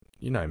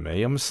you know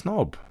me, I'm a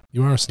snob.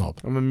 You are a snob.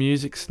 I'm a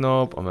music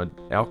snob. I'm an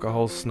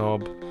alcohol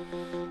snob.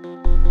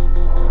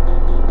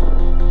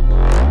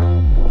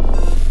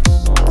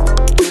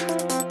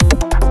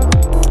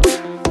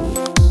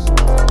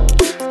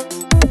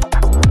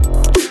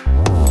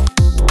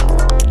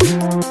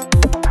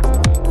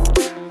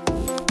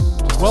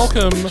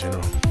 Welcome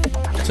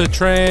to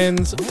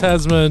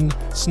Trans-Tasman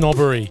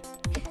Snobbery.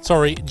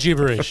 Sorry,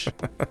 gibberish.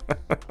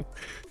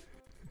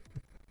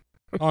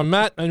 I'm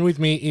Matt, and with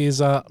me is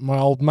my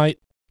old mate,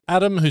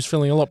 Adam, who's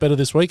feeling a lot better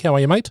this week. How are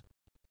you, mate?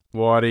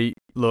 Whitey,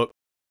 look,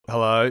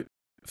 hello.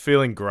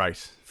 Feeling great.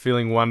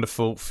 Feeling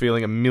wonderful.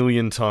 Feeling a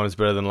million times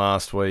better than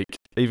last week.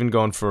 Even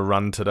gone for a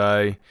run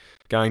today.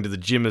 Going to the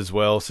gym as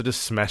well, so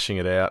just smashing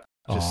it out.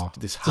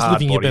 Just hard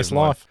living your best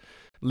life.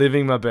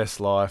 Living my best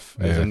life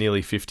as a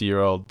nearly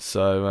 50-year-old.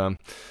 So,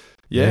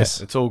 yes,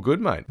 it's all good,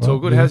 mate. It's all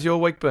good. How's your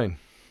week been?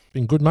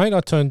 Been good, mate.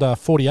 I turned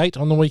 48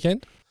 on the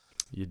weekend.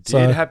 You did.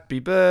 So, happy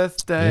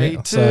birthday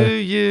to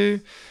you.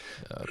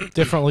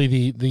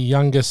 Definitely the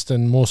youngest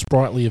and more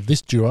sprightly of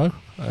this duo.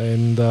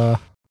 And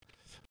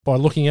by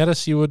looking at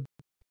us, you would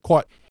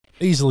quite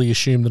easily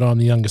assume that I'm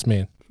the youngest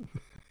man.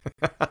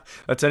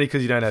 That's only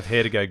because you don't have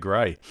hair to go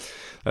grey.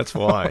 That's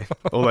why.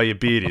 Although your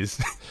beard is.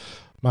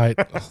 Mate,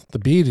 the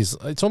beard is...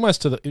 It's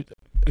almost to the...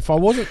 If I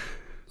wasn't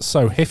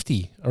so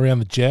hefty around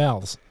the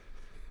jowls,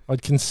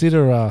 I'd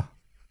consider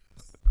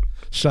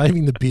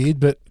shaving the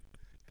beard, but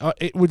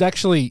it would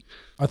actually...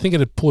 I think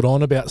it'd put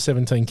on about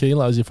 17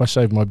 kilos if I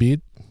shaved my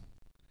beard.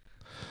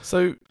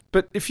 So,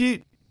 but if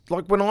you...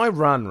 Like when I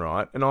run,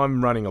 right, and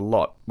I'm running a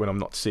lot when I'm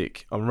not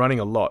sick, I'm running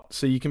a lot.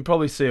 So you can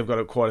probably see I've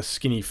got quite a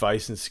skinny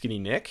face and skinny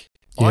neck.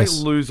 Yes.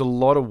 I lose a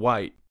lot of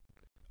weight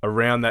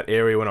around that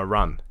area when I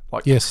run.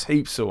 Like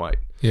heaps of weight.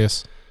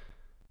 Yes.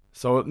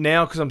 So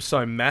now, because I'm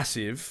so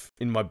massive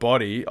in my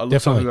body, I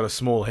look like I've got a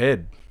small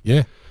head.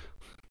 Yeah.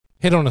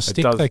 Head on a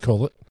stick, they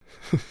call it.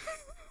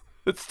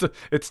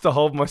 It's to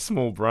hold my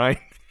small brain.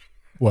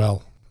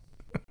 Well,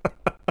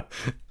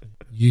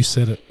 you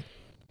said it.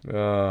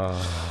 There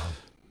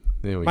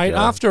we Mate, go.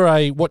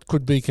 after what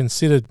could be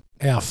considered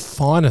our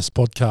finest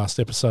podcast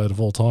episode of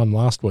all time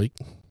last week.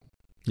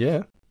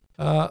 Yeah.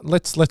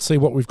 Let's see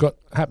what we've got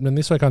happening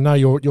this week. I know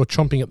you're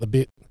chomping at the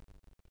bit.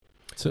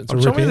 I'm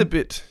chomping at the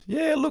bit.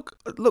 Yeah, look.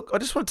 I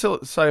just want to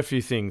say a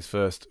few things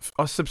first.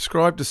 I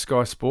subscribed to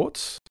Sky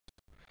Sports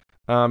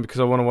because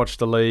I want to watch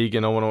the league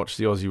and I want to watch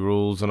the Aussie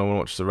rules and I want to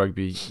watch the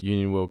Rugby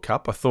Union World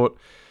Cup. I thought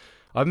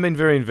I haven't been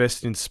very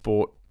invested in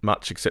sport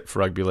much except for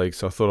rugby league,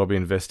 so I thought I'd be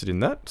invested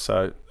in that.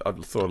 So I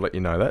thought I'd let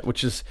you know that,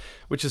 which is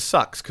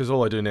sucks because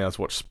all I do now is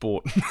watch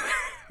sport.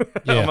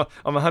 Yeah.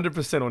 I'm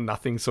 100% or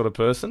nothing sort of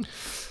person.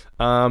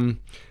 I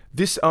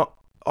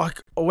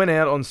went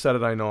out on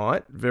Saturday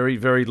night, very,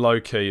 very low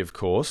key, of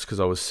course, because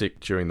I was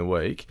sick during the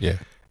week. Yeah.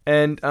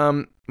 And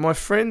my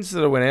friends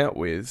that I went out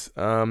with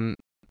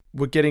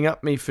were getting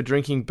up me for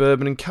drinking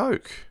bourbon and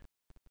Coke.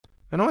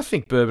 And I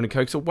think bourbon and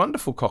Coke's a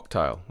wonderful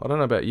cocktail. I don't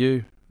know about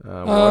you,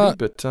 Whitey,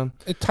 but...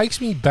 it takes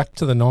me back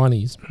to the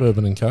 90s,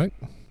 bourbon and Coke.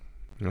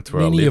 That's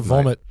where Many I live, a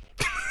vomit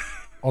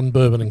on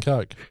bourbon and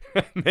Coke.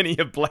 Many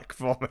a black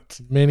vomit.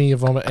 Many a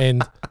vomit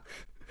and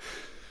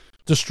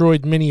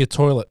destroyed many a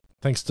toilet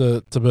thanks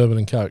to bourbon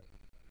and Coke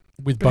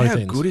with both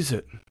ends. How good is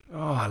it?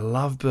 Oh, I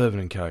love bourbon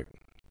and Coke.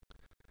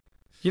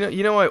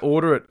 You know, I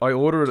order it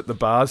at the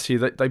bars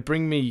here. They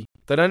bring me.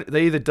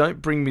 They either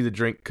don't bring me the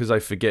drink because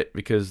they forget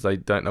because they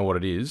don't know what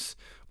it is,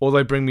 or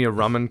they bring me a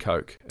rum and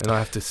Coke and I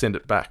have to send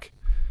it back.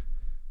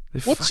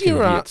 They're What's fucking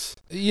your idiots.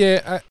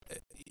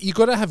 you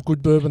got to have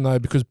good bourbon though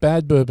because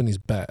bad bourbon is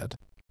bad.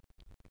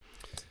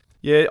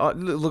 Yeah,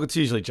 look, it's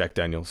usually Jack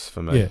Daniels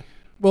for me. Yeah,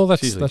 well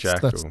that's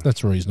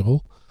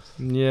reasonable.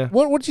 Yeah.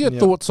 What's your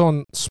thoughts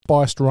on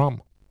spiced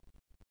rum?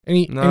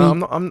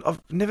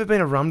 I've never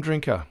been a rum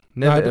drinker.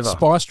 Never ever.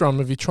 Spiced rum.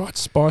 Have you tried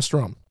spiced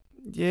rum?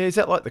 Yeah, is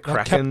that like the Kraken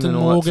like Captain and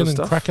all Morgan that sort of and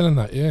stuff? Kraken and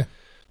that? Yeah.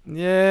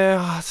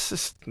 Yeah, it's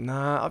just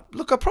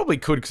Look, I probably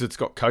could because it's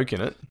got Coke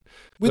in it,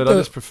 but I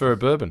just prefer a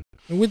bourbon.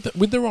 With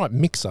the right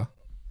mixer,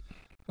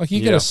 like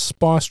you get a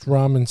spiced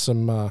rum and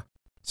some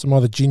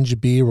either ginger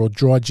beer or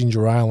dry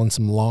ginger ale and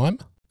some lime,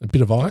 a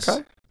bit of ice.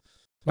 Okay.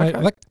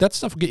 Mate, that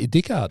stuff will get your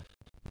dick hard.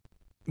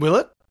 Will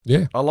it?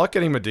 Yeah. I like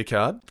getting my dick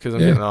hard because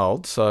I'm getting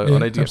old, so I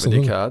need to get my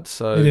dick hard.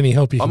 So need any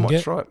help you can get? I might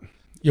get? try it.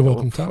 You're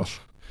welcome, Tash.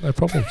 No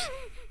problems.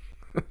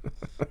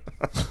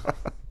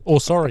 Or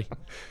sorry,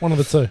 one of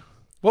the two.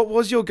 What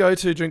was your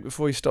go-to drink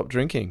before you stopped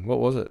drinking? What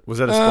was it? Was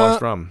that a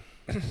spiced rum?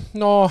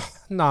 No.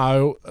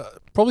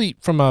 Probably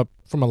from a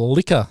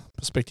liquor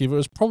perspective, it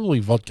was probably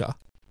vodka.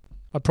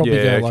 I'd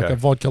probably go like a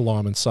vodka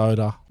lime and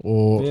soda,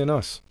 or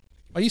nice.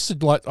 I used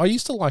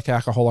to like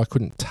alcohol I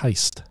couldn't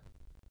taste.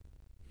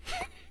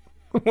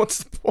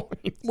 What's the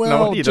point? Well,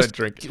 no wonder you don't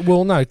drink.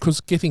 Well, no,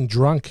 because getting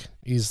drunk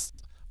is...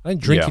 I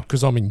don't drink it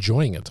because I'm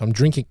enjoying it. I'm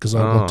drinking because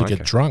I want to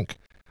get drunk.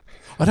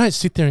 I don't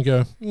sit there and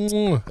go,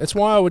 That's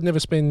why I would never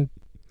spend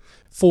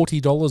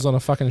 $40 on a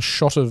fucking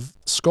shot of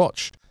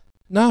scotch.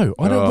 No,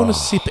 I don't want to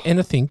sip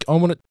anything. I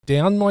want it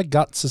down my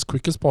guts as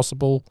quick as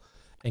possible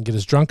and get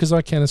as drunk as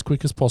I can as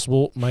quick as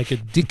possible, make a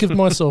dick of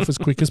myself as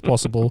quick as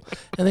possible,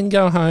 and then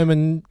go home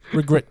and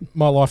regret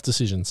my life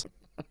decisions.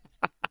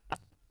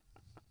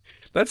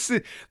 That's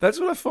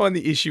what I find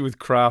the issue with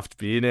craft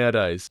beer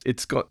nowadays.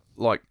 It's got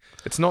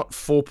it's not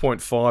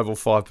 4.5 or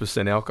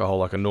 5% alcohol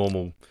like a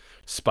normal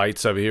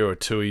Spates over here or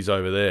Tui's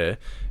over there.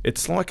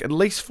 It's like at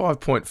least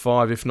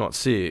 5.5, if not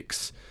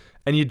 6,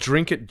 and you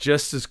drink it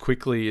just as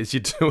quickly as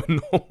you do a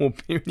normal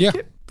beer. Yeah. You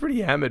get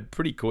pretty hammered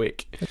pretty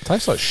quick. It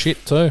tastes like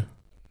shit too.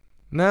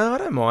 No, I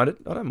don't mind it.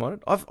 I've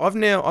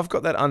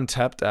got that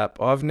Untapped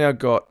app. I've now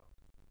got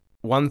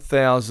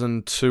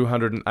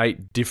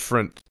 1,208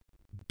 different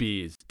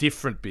beers,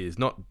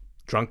 not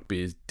drunk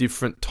beers,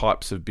 different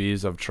types of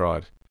beers I've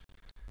tried.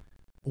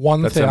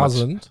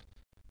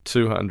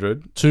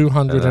 1,208.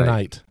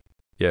 208.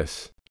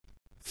 Yes.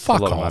 Fuck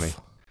a lot off. of money.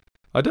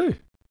 I do.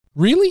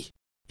 Really?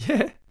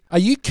 Yeah. Are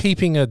you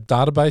keeping a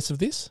database of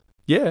this?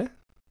 Yeah.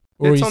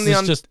 Or it's is on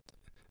this the just...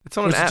 It's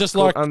on or an is it app just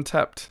called like-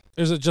 Untapped.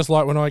 Is it just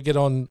like when I get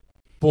on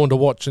Born to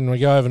Watch and we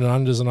go over and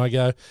unders and I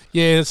go,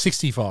 yeah, it's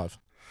 65.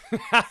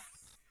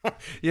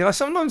 Yeah, I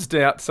sometimes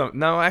doubt some.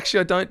 No, actually,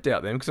 I don't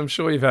doubt them because I'm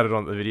sure you've had it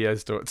on the video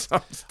store at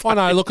some stage. I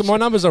know. Look, my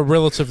numbers are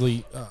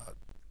relatively...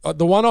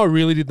 the one I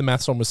really did the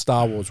maths on was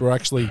Star Wars, where I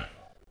actually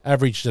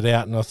averaged it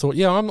out and I thought,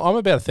 yeah, I'm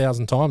about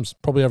 1,000 times,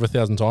 probably over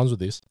 1,000 times with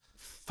this.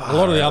 A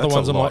lot of the other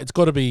ones, I'm like, it's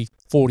got to be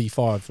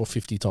 45 or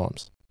 50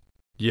 times.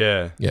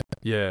 Yeah. Yeah.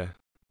 Yeah.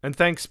 And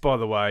thanks, by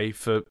the way,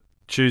 for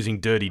choosing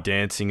Dirty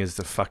Dancing as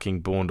the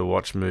fucking Born to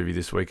Watch movie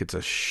this week. It's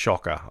a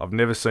shocker. I've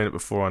never seen it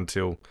before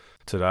until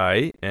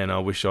today, and I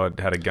wish I'd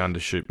had a gun to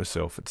shoot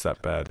myself. It's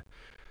that bad.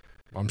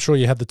 I'm sure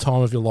you had the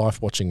time of your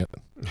life watching it.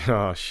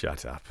 Oh,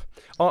 shut up.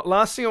 Oh,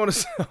 last thing I want to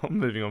say... I'm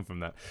moving on from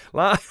that.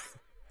 Last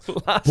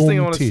thing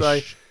I want to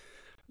say...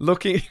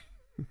 Looking...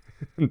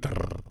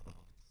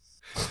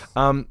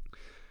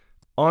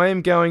 I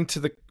am going to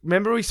the...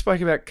 Remember we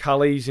spoke about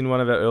Cully's in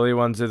one of our earlier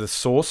ones? They're the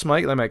sauce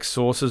make. They make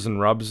sauces and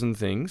rubs and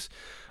things.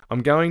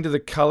 I'm going to the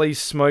Cully's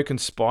Smoke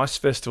and Spice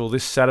Festival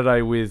this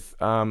Saturday with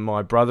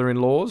my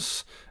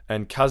brother-in-laws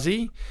and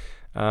Cuzzy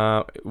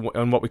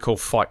on what we call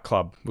Fight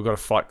Club. We've got a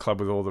Fight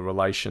Club with all the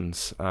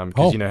relations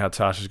because you know how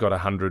Tasha's got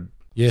 100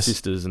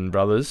 sisters and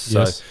brothers.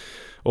 So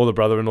all the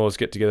brother-in-laws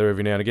get together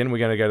every now and again. We're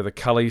going to go to the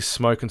Cully's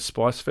Smoke and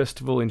Spice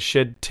Festival in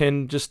Shed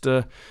 10 just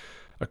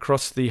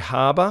across the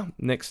harbour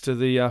next to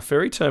the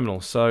ferry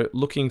terminal. So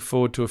looking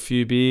forward to a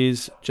few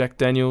beers, Jack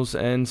Daniels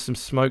and some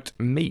smoked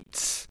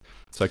meats.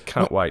 So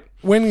can't wait.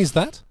 When is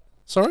that?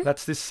 Sorry?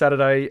 That's this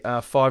Saturday,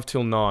 5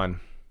 till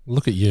 9.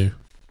 Look at you.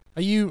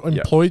 Are you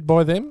employed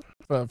by them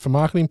for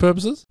marketing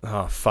purposes?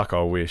 Oh, fuck,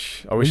 I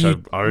wish. I wish I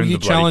owned the bloody company. Were you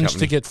challenged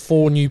to get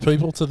 4 new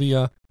people to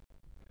the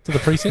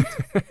precinct?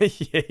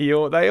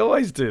 Yeah, they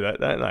always do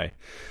that, don't they?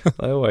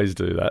 They always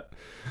do that.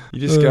 You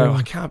just go,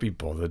 I can't be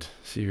bothered.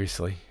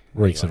 Seriously.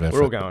 Reeks of effort.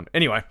 We're all going.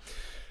 Anyway,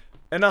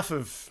 enough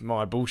of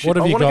my bullshit. What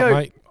have you got,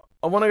 mate?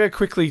 I want to go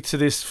quickly to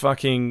this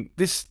fucking...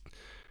 This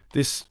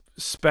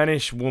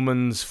Spanish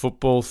woman's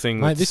football thing.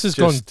 Mate, this has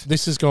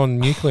gone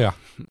nuclear.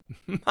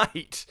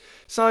 Mate.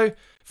 So,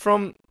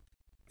 from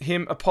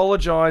him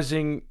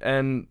apologising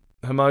and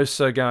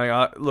Hermosa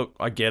going, look,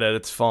 I get it,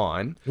 it's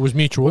fine. It was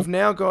mutual. We've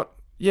now got...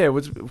 Yeah, it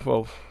was,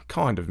 well,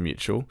 kind of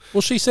mutual.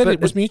 Well, she said it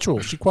was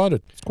mutual. She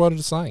quoted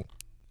as saying.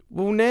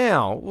 Well,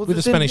 now... With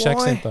a Spanish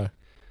accent, though.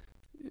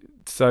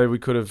 So we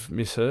could have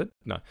misheard?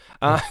 No.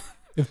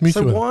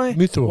 Mutual.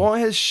 So why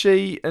has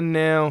she and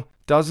now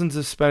dozens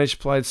of Spanish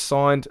players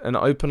signed an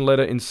open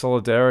letter in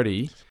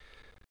solidarity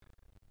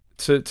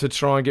to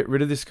try and get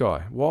rid of this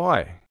guy?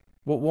 Why?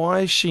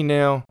 Why is she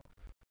now...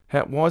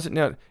 why is it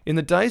now... In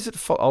the days that...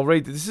 I'll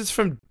read... This is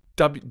from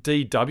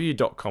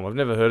DW.com. I've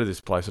never heard of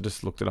this place. I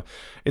just looked it up.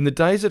 In the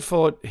days that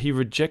followed, he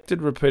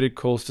rejected repeated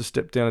calls to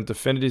step down and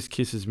defended his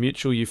kiss as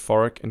mutual,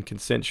 euphoric, and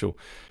consensual.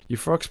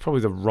 Euphoric's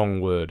probably the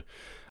wrong word.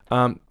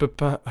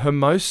 But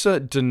Hermosa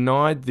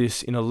denied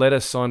this in a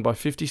letter signed by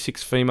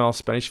 56 female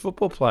Spanish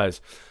football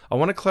players. I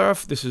want to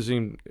clarify, this is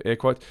in air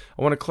quotes,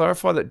 I want to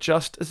clarify that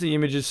just as the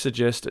images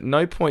suggest, at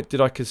no point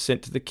did I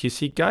consent to the kiss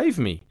he gave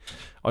me.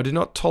 I do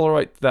not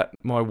tolerate that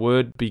my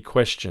word be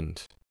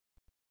questioned.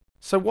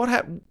 So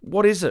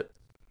what is it?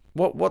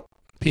 What?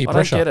 Peer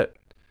pressure. I don't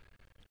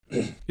get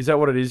it. Is that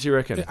what it is, you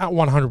reckon?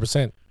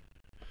 100%.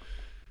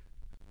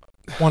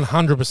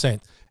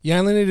 100%. You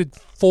only needed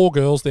 4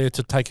 girls there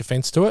to take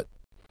offence to it.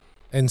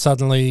 And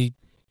suddenly,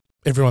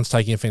 everyone's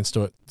taking offence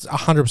to it. It's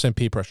 100%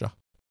 peer pressure.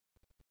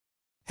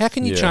 How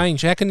can you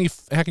change? How can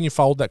you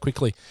fold that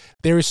quickly?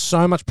 There is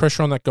so much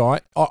pressure on that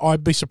guy.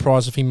 I'd be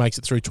surprised if he makes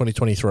it through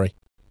 2023.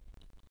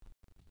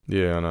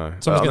 Yeah, I know.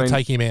 Someone's going to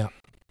take him out.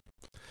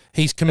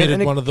 He's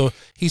committed one of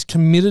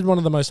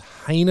the most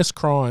heinous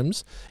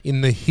crimes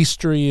in the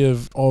history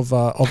of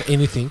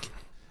anything,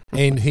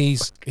 and he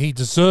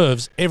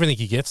deserves everything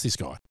he gets. This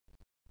guy,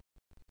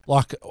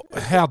 like,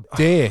 how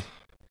dare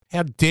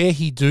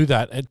he do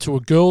that to a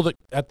girl that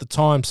at the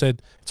time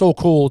said it's all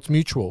cool, it's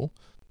mutual,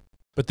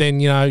 but then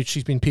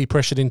she's been peer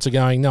pressured into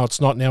going, no, it's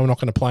not. Now we're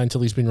not going to play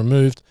until he's been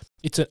removed.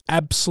 It's an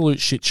absolute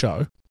shit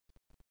show.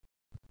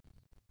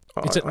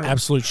 It's an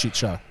absolute shit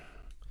show.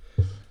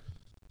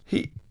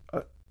 He.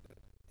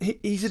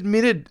 He's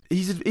admitted.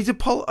 He's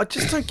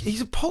apologised. He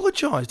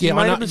Yeah,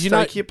 I made know. a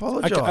mistake. He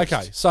apologised.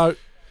 Okay, so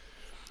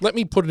let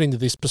me put it into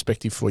this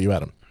perspective for you,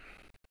 Adam.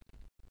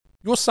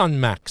 Your son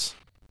Max,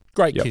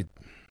 great Yep. kid.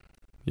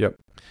 Yep.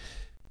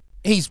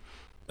 He's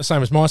the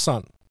same as my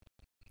son.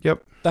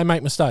 Yep. They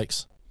make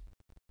mistakes.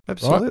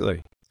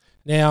 Absolutely.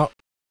 Now,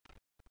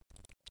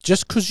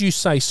 just because you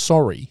say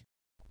sorry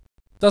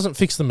doesn't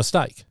fix the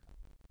mistake,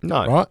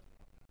 No. right?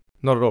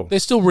 Not at all.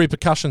 There's still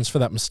repercussions for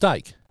that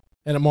mistake.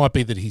 And it might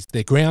be that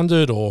they're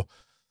grounded, or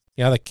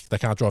they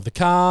can't drive the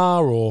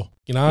car, or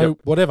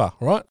whatever,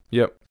 right?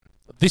 Yep.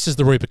 This is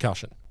the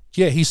repercussion.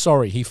 Yeah, he's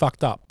sorry, he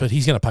fucked up, but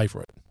he's going to pay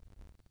for it.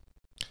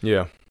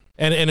 Yeah.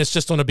 And it's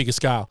just on a bigger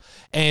scale.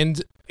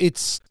 And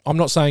I'm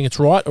not saying it's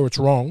right or it's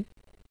wrong,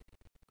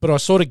 but I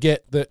sort of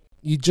get that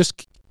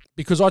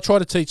because I try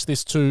to teach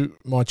this to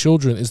my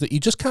children, is that you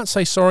just can't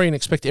say sorry and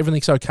expect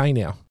everything's okay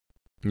now.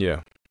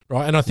 Yeah.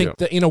 Right, and I think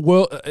that in a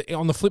world,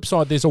 on the flip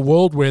side, there's a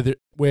world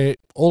where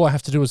all I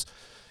have to do is,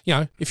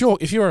 if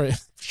you're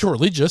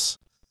religious,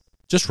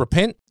 just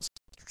repent,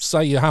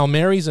 say your Hail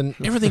Marys, and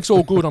everything's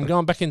all good. I'm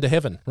going back into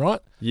heaven, right?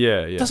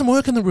 Yeah. It doesn't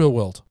work in the real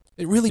world.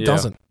 It really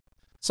doesn't.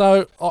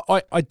 So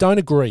I don't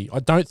agree.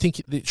 I don't think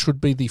it should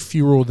be the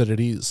furor that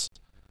it is.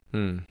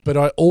 But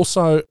I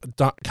also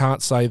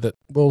can't say that.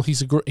 Well,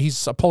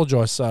 he's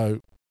apologised,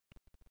 so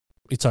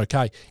it's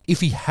okay.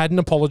 If he hadn't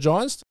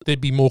apologised, there'd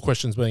be more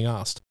questions being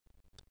asked.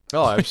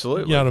 Oh,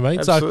 absolutely. You know what I mean?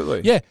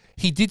 Absolutely. So,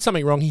 he did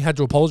something wrong. He had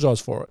to apologise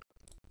for it.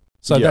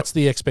 So that's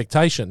the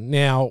expectation.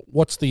 Now,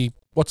 what's the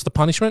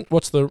punishment?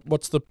 What's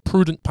the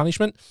prudent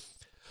punishment?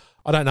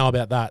 I don't know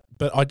about that,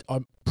 but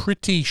I'm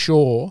pretty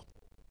sure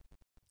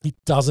he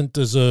doesn't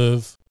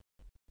deserve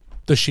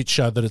the shit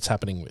show that's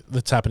happening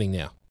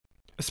now.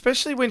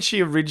 Especially when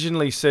she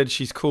originally said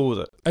she's cool with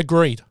it.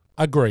 Agreed.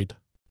 And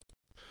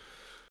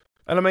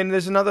I mean,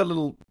 there's another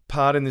little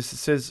part in this that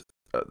says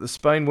the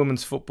Spain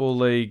Women's Football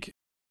League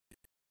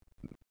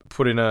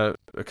put in a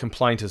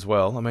complaint as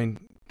well. I mean,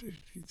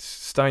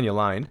 stay in your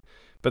lane.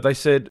 But they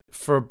said,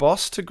 for a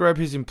boss to grab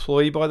his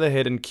employee by the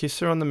head and kiss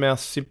her on the mouth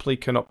simply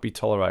cannot be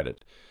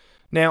tolerated.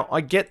 Now,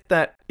 I get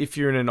that if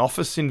you're in an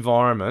office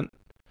environment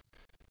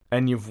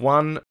and you've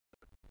won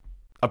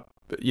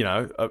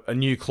a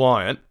new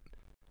client,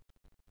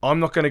 I'm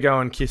not going to go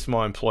and kiss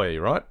my employee,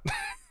 right?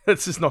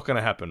 That's just not going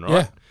to happen,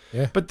 right?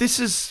 Yeah. But this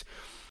is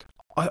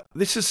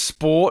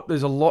sport.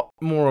 There's a lot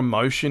more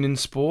emotion in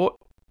sport,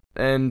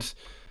 and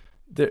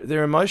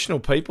they're emotional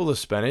people, the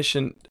Spanish,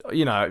 and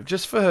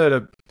just for her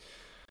to,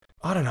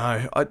 I don't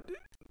know.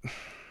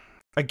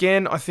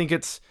 I think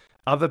it's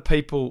other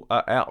people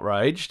are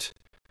outraged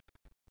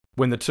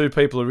when the two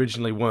people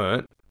originally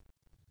weren't.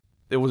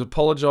 It was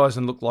apologised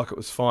and looked like it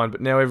was fine,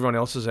 but now everyone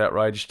else is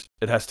outraged.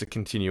 It has to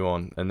continue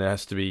on, and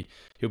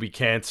he'll be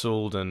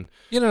cancelled, and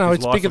his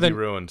it's life bigger will be than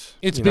ruined.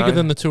 It's bigger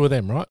than the two of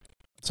them, right?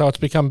 So it's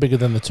become bigger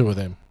than the two of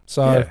them.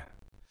 So,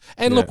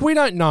 look, we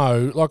don't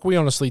know. Like, we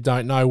honestly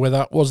don't know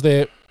whether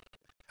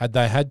have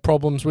they had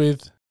problems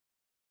with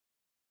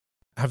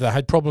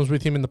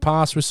him in the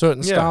past with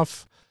certain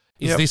stuff?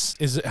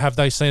 Have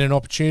they seen an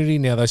opportunity,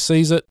 now they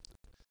seize it?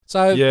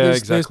 So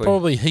there's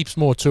probably heaps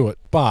more to it.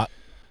 But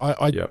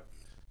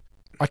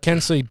I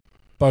can see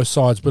both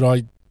sides, but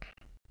I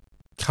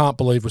can't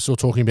believe we're still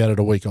talking about it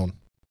a week on.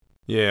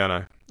 Yeah, I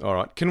know. All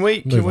right. Can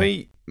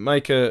we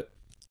make a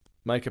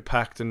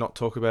pact and not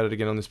talk about it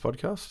again on this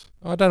podcast?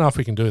 I don't know if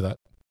we can do that.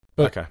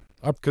 But okay.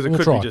 Because it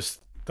could be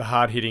just the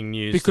hard-hitting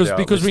news.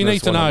 Because we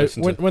need to know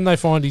when they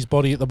find his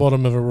body at the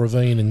bottom of a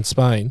ravine in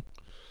Spain,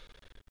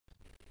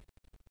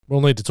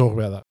 we'll need to talk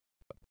about that.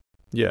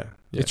 Yeah.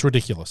 It's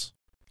ridiculous.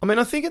 I mean,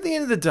 I think at the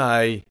end of the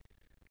day,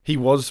 he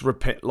was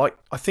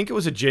I think it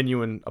was a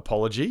genuine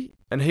apology,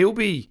 and he'll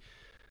be.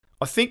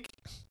 I think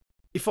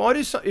if I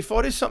do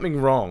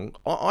something wrong,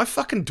 I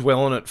fucking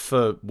dwell on it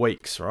for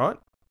weeks, right?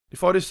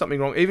 If I do something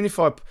wrong, even if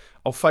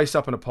I'll face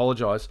up and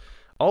apologise,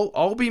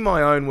 I'll be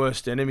my own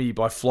worst enemy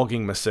by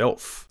flogging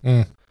myself.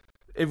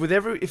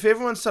 If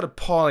everyone started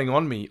piling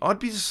on me, I'd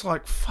be just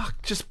like,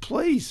 fuck, just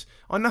please.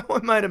 I know I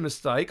made a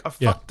mistake. I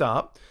fucked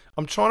up.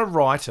 I'm trying to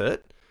right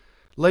it.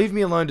 Leave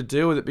me alone to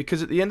deal with it,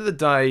 because at the end of the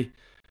day,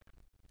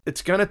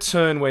 it's going to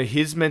turn where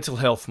his mental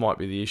health might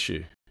be the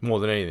issue more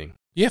than anything.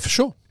 Yeah, for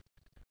sure.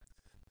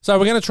 So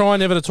we're going to try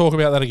never to talk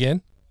about that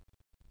again,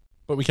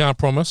 but we can't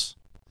promise.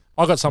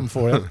 I got something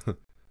for you.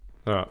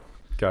 All right,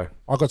 go.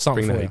 I got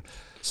something for you.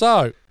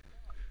 So,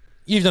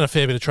 you've done a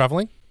fair bit of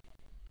travelling.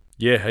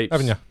 Yeah, heaps.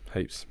 Haven't you?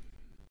 Heaps.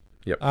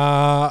 Yep.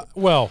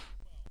 Well,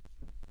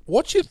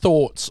 what's your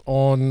thoughts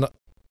on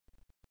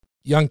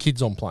young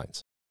kids on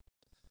planes?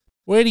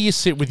 Where do you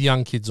sit with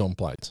young kids on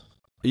planes?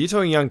 Are you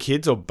talking young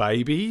kids or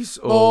babies?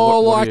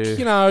 Or what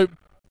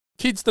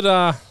kids that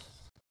are...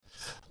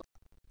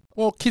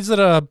 Well, kids that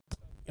are...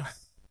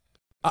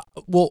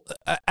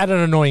 at an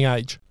annoying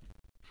age.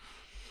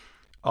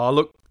 Oh,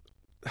 look...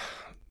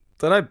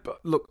 I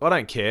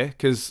don't care,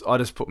 because I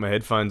just put my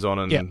headphones on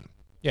and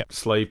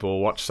sleep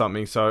or watch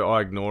something, so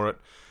I ignore it.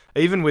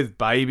 even with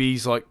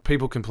babies, like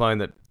people complain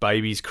that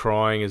babies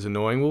crying is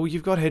annoying. Well,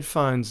 you've got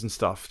headphones and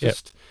stuff.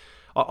 Just,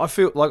 I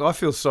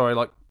feel sorry.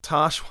 Like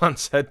Tash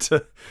once had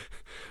to,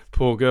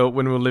 poor girl,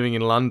 when we were living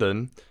in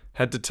London,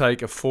 had to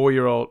take a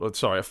 5-year-old and a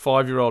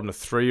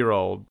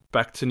 3-year-old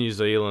back to New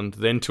Zealand,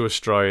 then to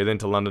Australia, then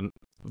to London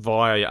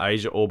via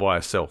Asia all by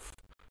herself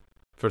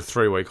for a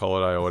 3-week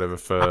holiday or whatever.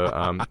 For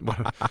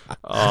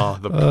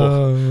the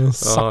poor.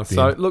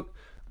 So look,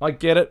 I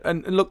get it,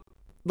 and look,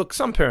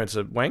 some parents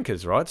are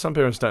wankers, right? Some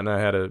parents don't know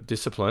how to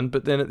discipline,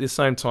 but then at the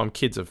same time,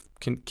 kids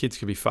can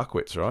be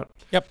fuckwits, right?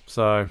 Yep.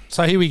 So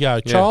here we go.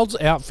 Child's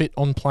outfit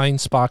on plane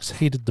sparks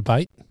heated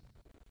debate.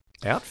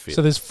 Outfit?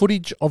 So there's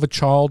footage of a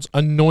child's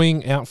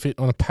annoying outfit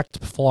on a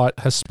packed flight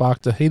has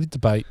sparked a heated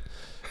debate,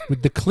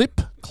 with the clip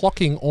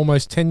clocking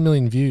almost 10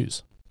 million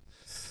views.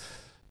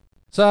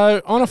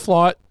 So on a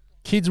flight,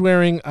 kids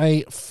wearing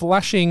a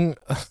flashing,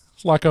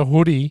 like a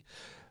hoodie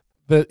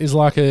that is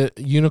like a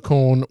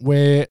unicorn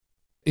where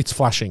it's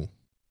flashing,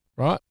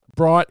 right?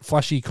 Bright,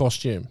 flashy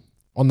costume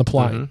on the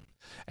plane. Mm-hmm.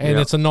 And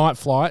it's a night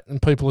flight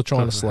and people are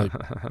trying to sleep,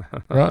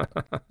 right?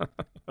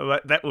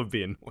 That would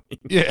be annoying.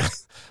 Yeah.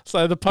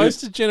 So the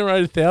poster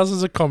generated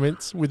thousands of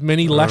comments, with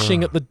many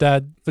lashing at the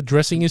dad for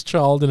dressing his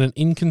child in an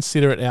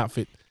inconsiderate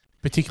outfit,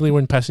 particularly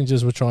when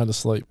passengers were trying to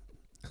sleep.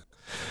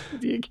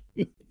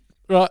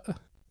 Right.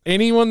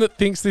 Anyone that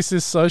thinks this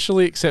is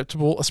socially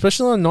acceptable,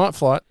 especially on a night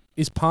flight,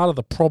 is part of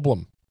the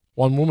problem.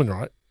 One woman,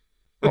 right?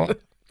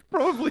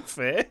 Probably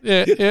fair.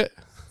 Yeah.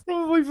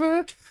 Probably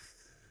fair.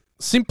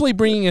 Simply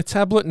bringing a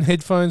tablet and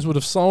headphones would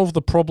have solved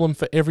the problem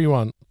for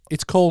everyone.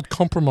 It's called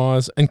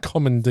compromise and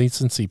common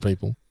decency,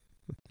 people.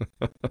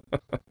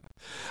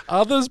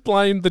 Others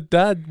blamed the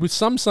dad, with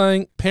some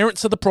saying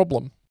parents are the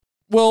problem.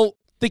 Well,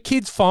 the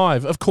kid's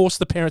 5. Of course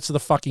the parents are the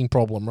fucking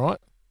problem, right?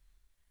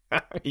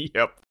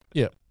 Yep.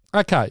 Yeah.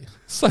 Okay.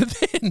 So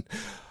then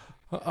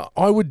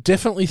I would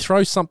definitely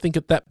throw something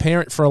at that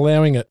parent for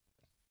allowing it.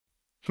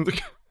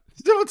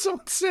 Is that what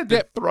someone said?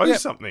 Throw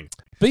something.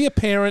 Be a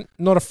parent,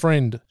 not a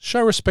friend.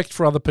 Show respect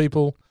for other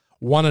people.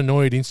 One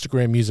annoyed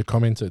Instagram user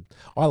commented,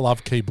 I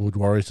love keyboard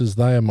warriors.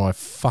 They are my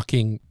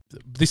fucking...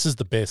 This is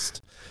the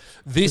best.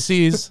 This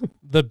is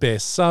the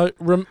best. So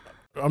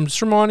I'm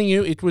just reminding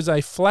you, it was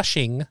a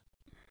flashing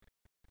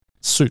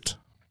suit.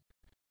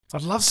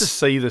 I'd love to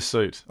see the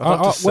suit. I'd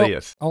love to see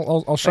it.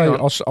 I'll show you.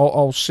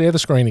 I'll share the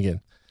screen again.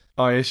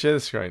 Oh, yeah, share the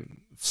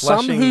screen.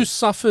 Some who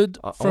suffered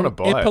from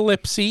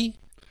epilepsy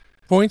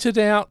pointed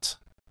out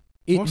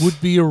it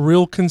would be a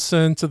real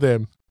concern to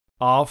them.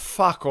 Oh,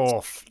 fuck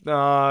off.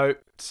 No,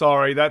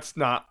 sorry, that's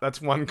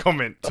one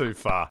comment too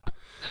far.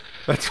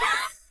 That's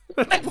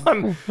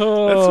one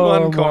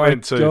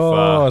comment too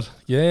far.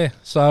 Yeah,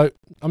 so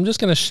I'm just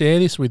going to share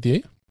this with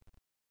you.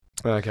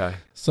 Okay.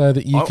 So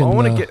that you can...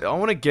 I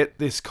want to get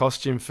this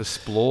costume for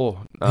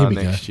Splore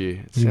next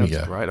year. It sounds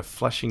great. A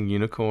flashing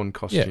unicorn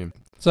costume.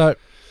 Yeah. So,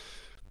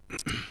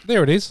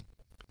 there it is.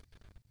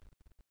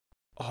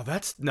 Oh,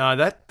 that's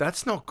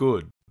not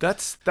good.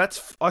 That's.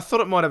 I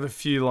thought it might have a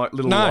few like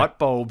little light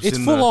bulbs. It's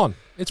full on.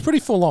 It's pretty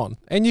full on,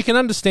 and you can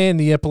understand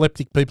the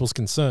epileptic people's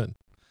concern.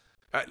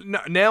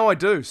 Now I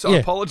do. So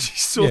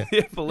apologies to the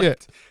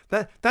epileptic.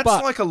 Yeah. That's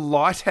like a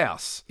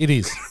lighthouse. It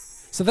is.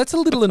 So that's a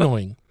little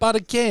annoying. But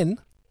again,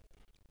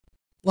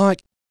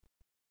 like,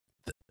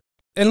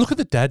 and look at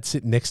the dad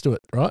sitting next to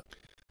it, right?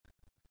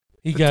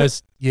 He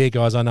goes, "Yeah,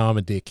 guys, I know I'm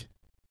a dick.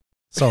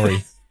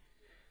 Sorry,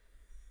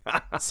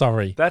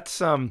 sorry."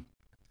 That's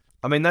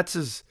I mean, that's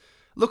as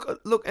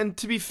look. And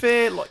to be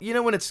fair, like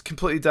when it's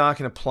completely dark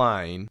in a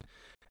plane,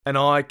 and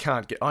I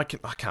can't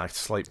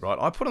sleep. Right,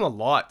 I put on the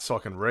light so I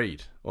can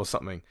read or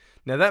something.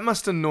 Now that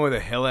must annoy the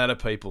hell out of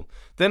people.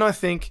 Then I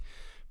think,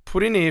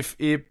 put in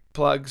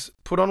earplugs,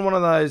 put on one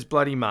of those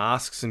bloody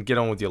masks, and get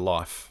on with your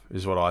life.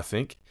 Is what I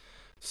think.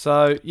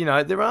 So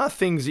there are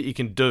things that you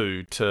can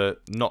do to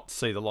not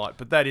see the light,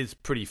 but that is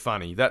pretty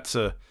funny.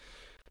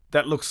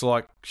 That looks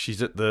like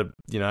she's at the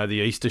the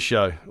Easter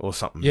show or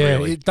something. Yeah,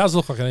 really. It does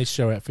look like an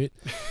Easter show outfit.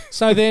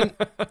 So then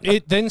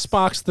it then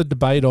sparks the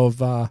debate of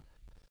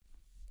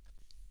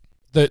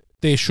that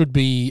there should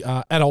be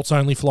adults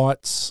only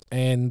flights,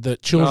 and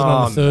that children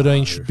under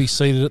 13 should be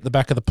seated at the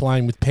back of the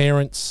plane with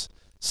parents.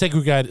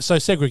 Segregated. So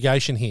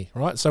segregation here,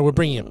 right? So we're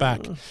bringing it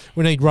back.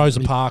 We need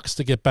Rosa Parks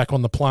to get back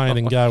on the plane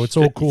and go, it's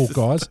all cool,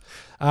 guys.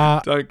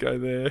 Don't go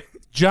there.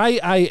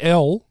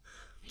 JAL,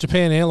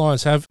 Japan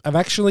Airlines, have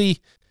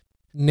actually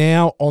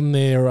now on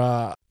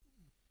their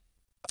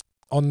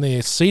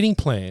seating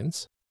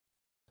plans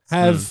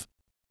have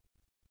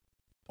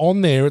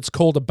on there, it's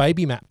called a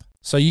baby map.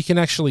 So you can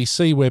actually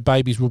see where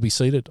babies will be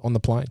seated on the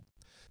plane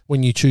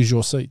when you choose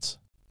your seats.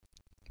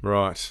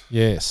 Right.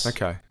 Yes.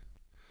 Okay.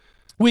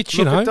 Which,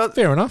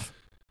 fair enough.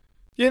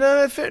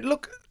 Fair.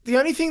 Look, the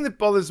only thing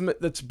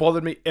that's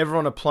bothered me ever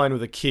on a plane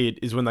with a kid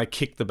is when they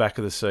kick the back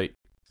of the seat.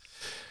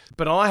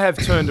 But I have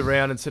turned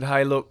around and said,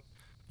 hey, look,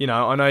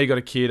 I know you got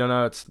a kid. I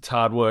know it's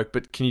hard work,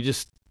 but can you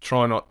just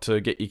try not to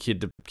get your kid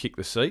to kick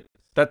the seat?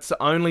 That's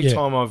the only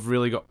time I've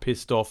really got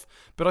pissed off.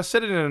 But I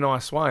said it in a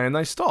nice way, and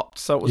they stopped,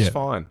 so it was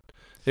fine.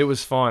 It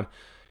was fine.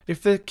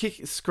 if they're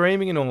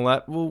screaming and all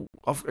that, well,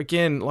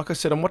 again, like I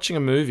said, I'm watching a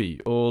movie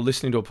or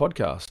listening to a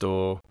podcast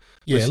or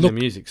listening to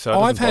music, so it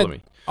doesn't bother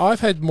me. I've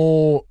had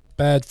more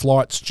bad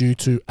flights due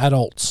to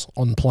adults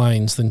on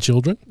planes than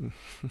children.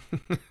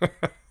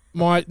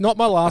 Not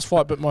my last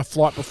flight, but my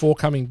flight before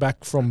coming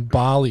back from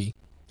Bali.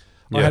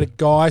 Yeah. I had a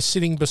guy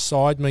sitting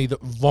beside me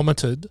that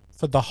vomited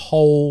for the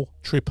whole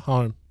trip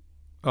home.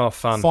 Oh,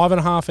 fun.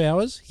 5.5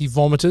 hours, he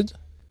vomited.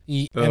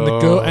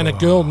 And a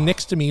girl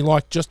next to me,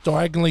 like just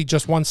diagonally,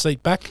 just one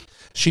seat back,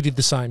 she did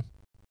the same.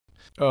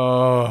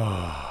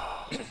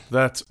 Oh,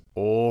 that's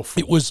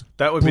awful.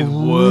 That would be the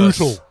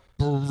worst.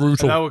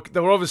 Brutal. And they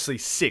were obviously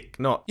sick,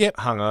 not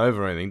hungover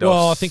or anything.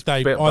 I think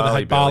they either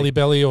had barley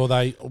belly or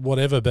they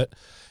whatever. But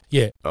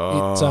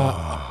it's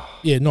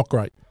not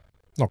great,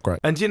 not great.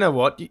 And you know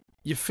what?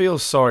 You feel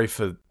sorry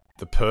for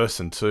the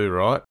person too,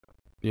 right?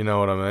 You know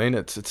what I mean?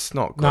 It's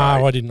not great.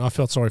 No, I didn't. I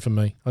felt sorry for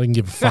me. I didn't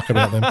give a fuck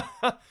about them.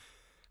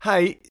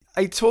 Hey,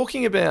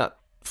 talking about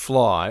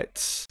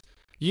flights,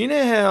 you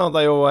know how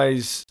they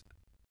always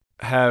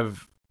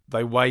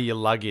they weigh your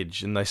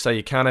luggage and they say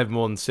you can't have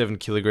more than 7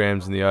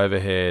 kilograms in the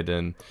overhead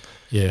and,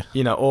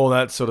 all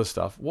that sort of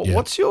stuff.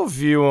 What's your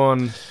view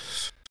on,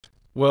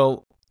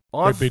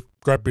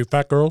 great big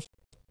fat girls?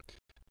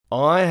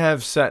 I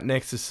have sat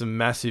next to some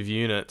massive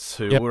units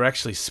who were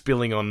actually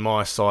spilling on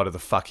my side of the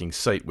fucking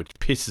seat, which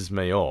pisses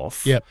me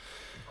off. Yep.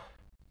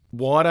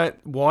 Why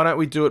don't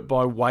we do it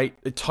by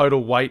weight, the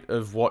total weight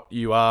of what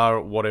you are,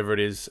 whatever it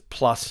is,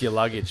 plus your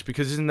luggage?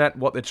 Because isn't that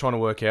what they're trying to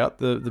work out?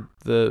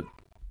 The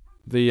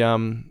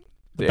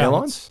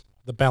airlines,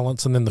 the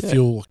balance, and then the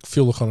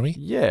fuel economy.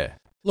 Yeah.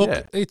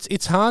 Look,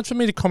 it's hard for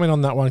me to comment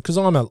on that one because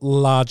I'm a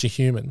larger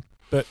human,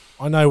 but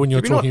I know when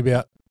you're talking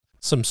about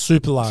some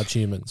super large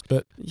humans.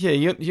 But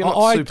you're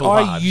not super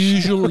large. I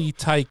usually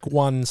take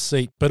one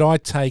seat, but I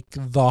take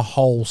the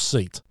whole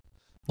seat.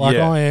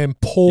 I am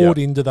poured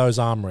into those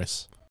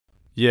armrests.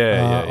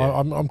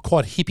 I'm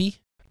quite hippie,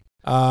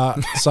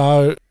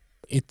 so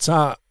it's.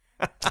 Are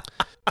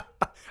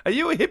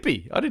you a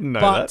hippie? I didn't know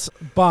that.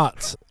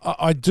 But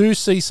I do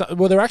see some.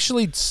 Well, there are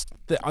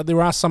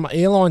some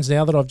airlines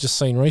now that I've just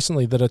seen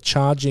recently that are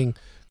charging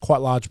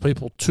quite large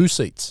people 2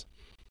 seats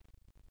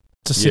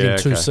to sit in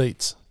 2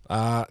 seats.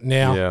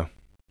 Now,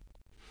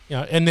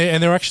 and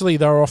they're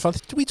offering.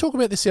 Did we talk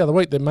about this the other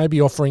week? They may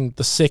be offering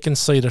the second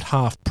seat at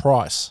half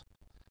price.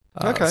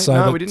 We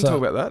didn't talk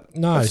about that.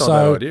 No, that's not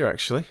a bad idea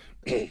actually.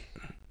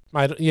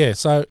 Mate,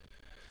 so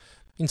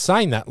in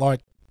saying that,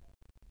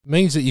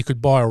 means that you could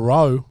buy a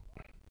row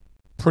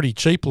pretty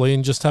cheaply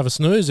and just have a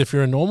snooze if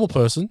you're a normal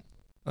person.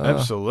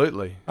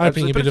 Absolutely.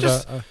 Opening a bit of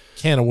a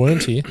can of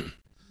worms here.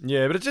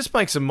 Yeah, but it just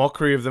makes a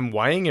mockery of them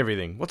weighing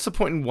everything. What's the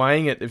point in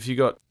weighing it if you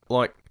got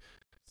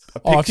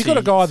if you got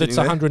a guy that's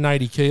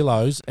 180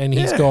 kilos and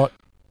he's got,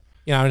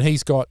 and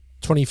he's got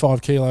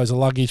 25 kilos of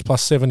luggage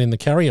plus 7 in the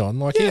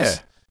carry-on,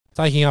 he's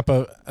taking up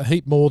a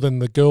heap more than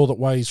the girl that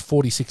weighs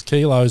 46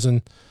 kilos,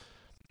 and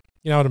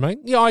you know what I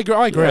mean? Yeah, I agree.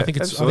 Yeah, I think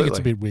it's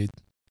a bit weird.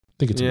 I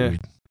think it's weird.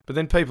 But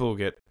then people will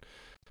get,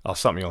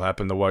 something will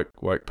happen. The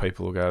woke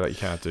people will go that you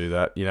can't do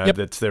that.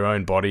 That's their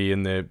own body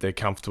and they're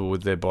comfortable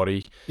with their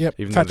body. Yep.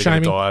 Even though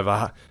they're going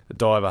to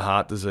die of a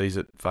heart disease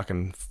at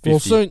fucking 50. Well,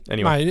 soon,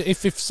 anyway, mate,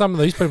 if some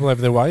of these people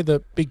have their way,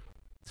 the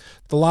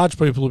large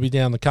people will be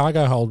down the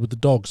cargo hold with the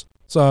dogs.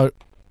 So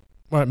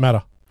won't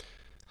matter.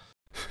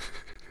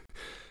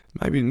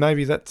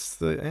 Maybe that's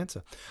the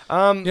answer.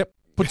 Yep.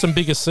 Put some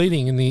bigger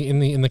seating in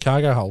the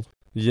cargo hold.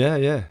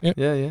 Yeah.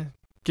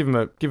 Give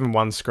them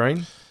one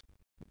screen.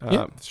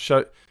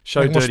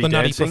 Show Dirty the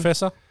Nutty Dancing.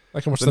 Professor.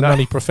 They can watch the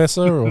Nutty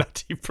Professor or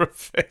Nutty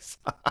Professor,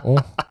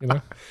 or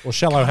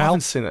Shallow I Hal.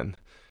 haven't seen it.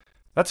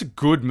 That's a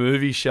good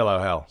movie, Shallow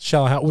Hal.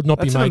 Shallow Hal would not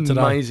be made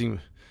today. It's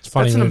a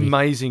funny that's movie. An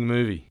amazing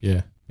movie.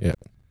 Yeah.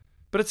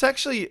 But it's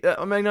actually,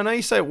 I know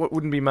you say it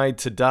wouldn't be made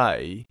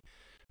today,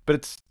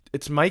 but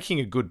it's making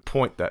a good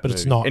point, that movie.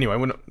 It's not. Anyway,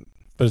 we're not.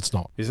 But it's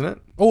not. Isn't it?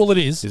 Well, it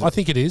is. I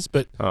think it is,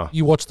 but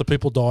you watch the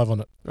people dive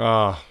on it.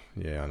 Oh,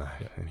 yeah, I know.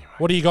 Yeah. Anyway.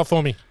 What do you got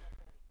for me?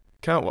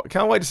 Can't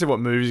wait to see what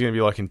movie's going to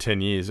be like in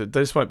 10 years. They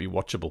just won't be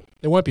watchable.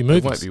 There won't be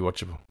movies. They won't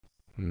be watchable.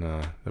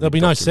 No. There'll be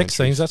no sex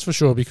scenes, that's for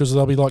sure, because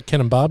they'll be like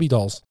Ken and Barbie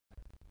dolls.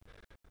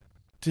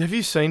 Have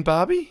you seen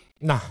Barbie?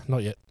 Nah,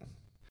 not yet.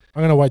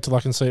 I'm going to wait till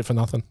I can see it for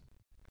nothing.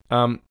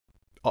 Have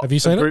you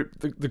seen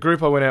it? The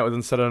group I went out with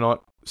on Saturday night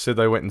said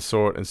they went and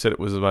saw it and said it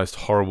was the most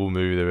horrible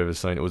movie they've ever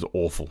seen. It was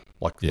awful.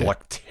 Like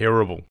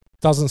terrible.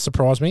 Doesn't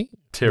surprise me.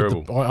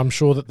 Terrible. I'm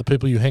sure that the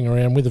people you hang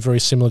around with are very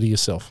similar to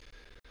yourself.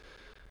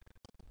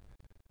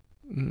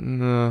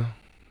 No,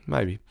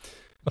 maybe.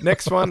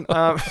 Next one.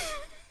 I'm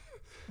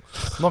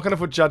not going to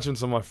put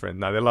judgments on my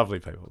friend. No, they're lovely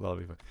people.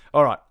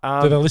 All right.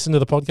 Do they listen to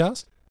the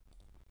podcast?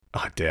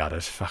 I doubt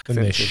it. Fuck. Then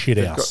they're shit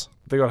house.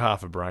 They got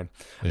half a brain.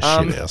 They're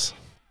shit house.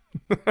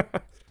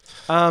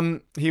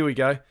 Here we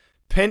go.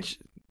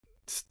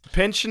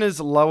 Pensioners'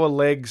 lower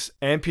legs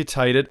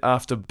amputated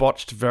after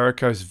botched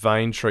varicose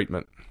vein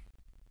treatment.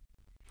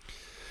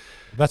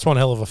 That's one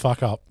hell of a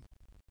fuck up.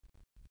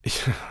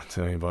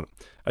 Tell me about it.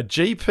 A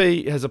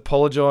GP has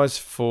apologised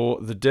for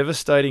the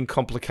devastating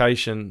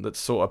complication that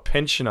saw a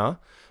pensioner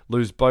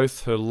lose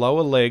both her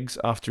lower legs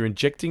after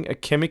injecting a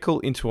chemical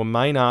into a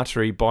main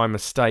artery by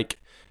mistake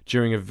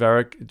during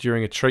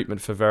a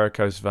treatment for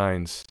varicose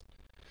veins.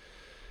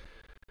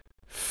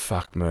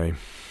 Fuck me.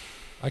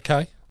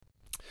 Okay.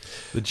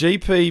 The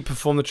GP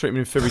performed the treatment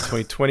in February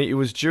 2020. It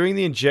was during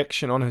the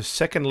injection on her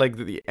second leg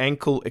that the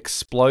ankle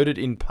exploded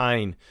in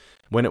pain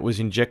when it was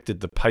injected,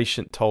 the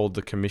patient told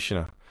the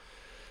commissioner.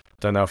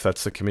 Don't know if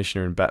that's the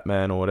commissioner in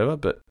Batman or whatever,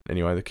 but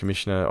anyway, the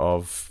commissioner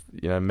of,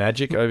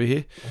 magic over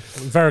here.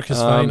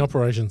 Varicose vein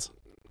operations.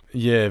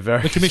 Yeah,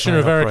 the commissioner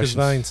of varicose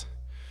veins.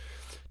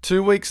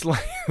 2 weeks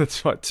later,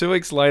 that's right. 2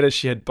 weeks later,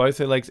 she had both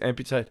her legs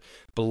amputated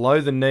below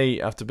the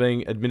knee after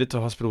being admitted to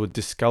hospital with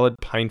discoloured,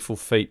 painful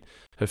feet.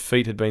 Her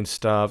feet had been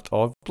starved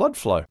of blood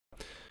flow.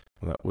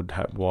 Well, that would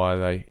have why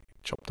they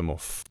chopped them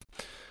off.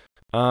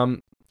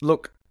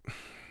 Look,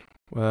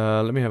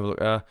 let me have a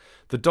look.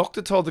 The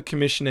doctor told the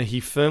commissioner he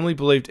firmly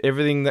believed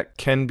everything that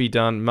can be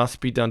done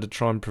must be done to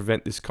try and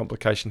prevent this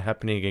complication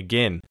happening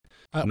again.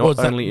 Not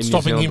only in New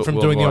stopping Zealand, him but from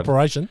worldwide. doing the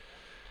operation.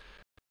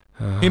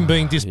 Him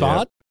being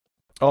disbarred. Yeah.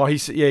 Oh,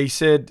 he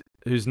said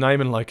whose name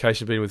and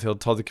location had been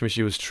withheld. Told the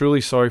commissioner he was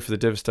truly sorry for the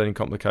devastating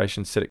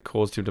complications. Said it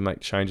caused him to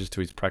make changes to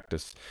his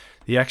practice.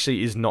 He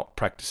actually is not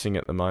practicing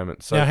at the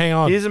moment. So now hang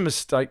on. Here's a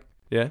mistake.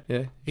 Yeah.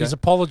 He's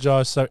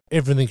apologised, so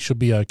everything should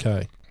be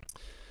okay.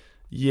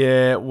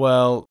 Yeah,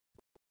 well,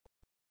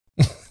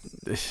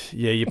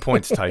 yeah, your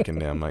point's taken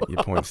now, mate.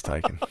 Your point's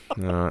taken.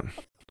 All right.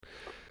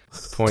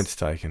 Point's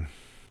taken.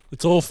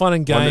 It's all fun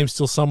and games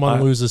till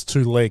someone loses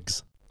 2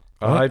 legs.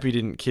 I hope he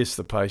didn't kiss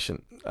the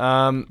patient.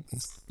 Mate,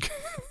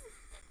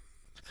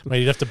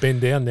 you'd have to bend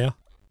down now.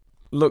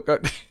 Look,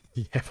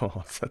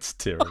 that's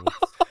terrible.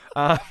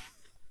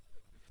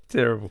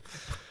 Terrible.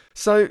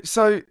 So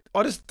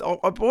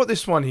I bought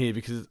this one here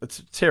because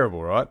it's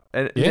terrible, right?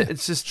 And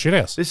it's just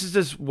shithouse. This is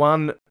just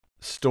one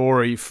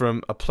story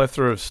from a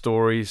plethora of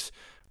stories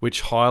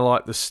which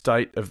highlight the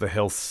state of the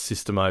health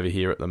system over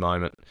here at the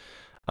moment,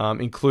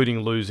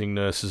 including losing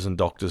nurses and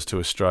doctors to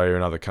Australia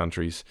and other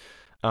countries.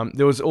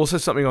 There was also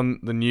something on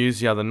the news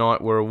the other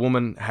night where a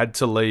woman had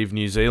to leave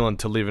New Zealand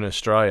to live in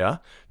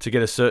Australia to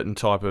get a certain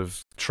type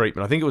of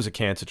treatment. I think it was a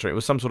cancer treatment. It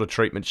was some sort of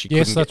treatment she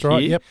couldn't get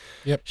right. here.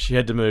 Yep. She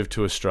had to move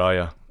to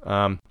Australia.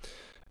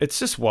 It's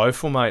just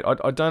woeful, mate.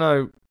 I don't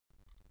know.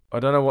 I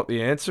don't know what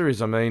the answer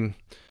is. I mean,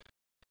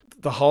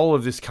 the whole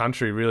of this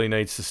country really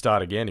needs to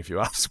start again. If you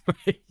ask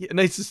me, it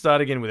needs to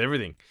start again with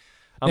everything.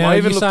 Now, I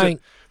even are you saying?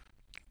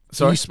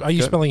 Sorry, are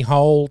you spelling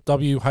whole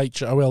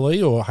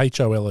WHOLE or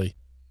HOLE?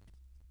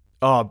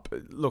 Oh,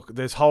 look,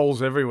 there's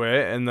holes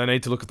everywhere, and they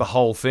need to look at the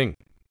whole thing.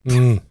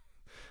 But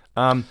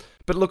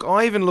look,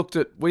 we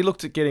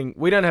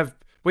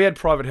had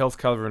private health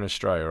cover in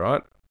Australia,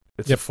 right?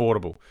 It's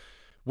affordable.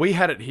 We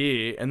had it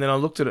here, and then I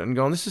looked at it and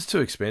gone, this is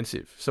too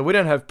expensive. So we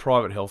don't have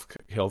private health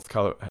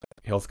cover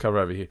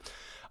over here.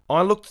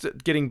 I looked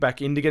at getting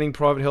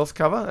private health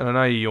cover, and I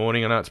know you're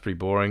yawning. I know it's pretty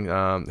boring,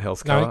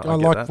 health cover. No, I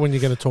like when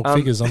you're going to talk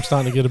figures. I'm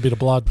starting to get a bit of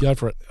blood. Go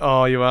for it.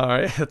 Oh, you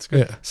are? Yeah, that's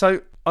good. Yeah.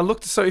 So I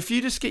looked. So if you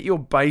just get your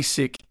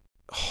basic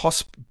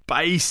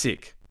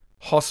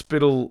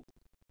hospital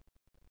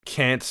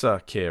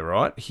cancer care,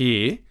 right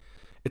here,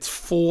 it's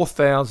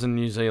 4,000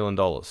 New Zealand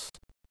dollars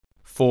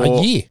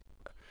for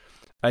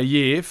a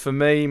year for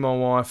me, my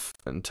wife,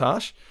 and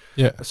Tash.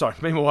 Yeah. Sorry,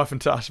 me, my wife,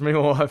 and Tash. Me, my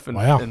wife,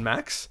 and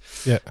Max.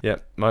 Yeah. Yeah.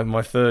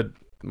 My third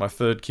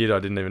kid, I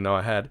didn't even know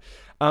I had.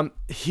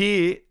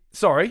 Here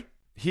it's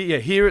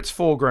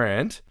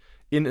 $4,000.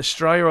 In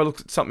Australia, I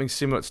looked at something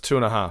similar. It's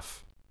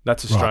 2.5.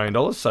 That's Australian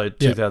dollars, so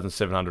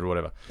 2,700 or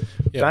whatever.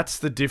 Yep. That's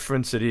the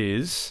difference it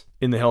is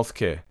in the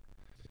healthcare.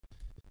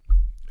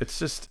 It's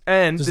just,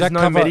 and there's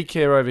no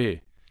Medicare over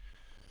here.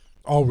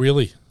 Oh,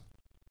 really?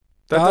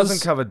 That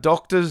doesn't cover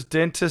doctors,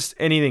 dentists,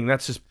 anything.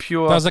 That's just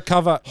pure. Does it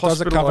cover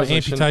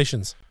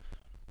amputations?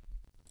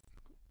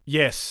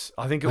 Yes,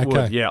 I think it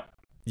would. Yeah,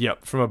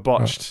 from a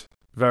botched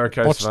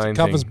varicose vein.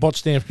 Covers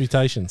botched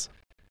amputations.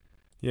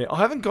 Yeah, I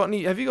haven't got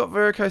any. Have you got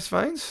varicose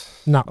veins?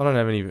 No, I don't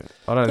have any.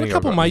 I don't think a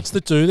couple of mates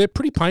that do. They're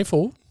pretty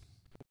painful.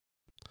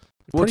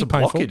 Well, it's a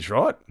blockage,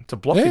 right? It's a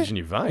blockage in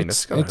your vein.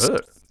 That's going to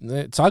hurt.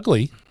 It's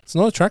ugly. It's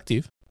not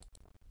attractive.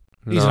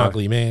 He's an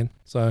ugly man,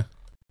 so.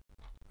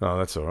 No,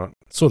 that's all right.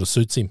 Sort of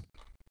suits him.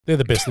 They're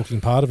the best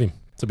looking part of him,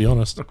 to be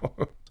honest. Oh,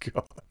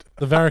 God.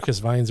 The varicose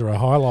veins are a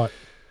highlight.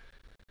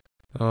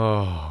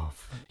 Oh.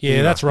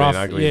 Yeah, that's rough.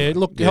 Yeah,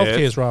 look,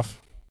 healthcare's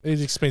rough.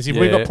 It's expensive.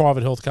 Yeah. We've got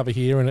private health cover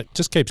here, and it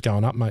just keeps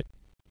going up, mate.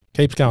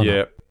 Keeps going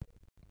up.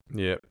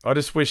 Yeah. I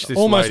just wish this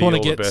almost want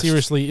to get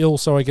seriously ill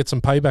so I get some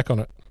payback on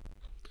it.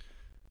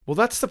 Well,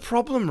 that's the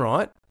problem,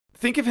 right?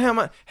 Think of how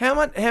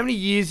many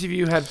years have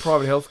you had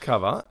private health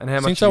cover, and how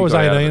much since I was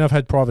 18, I've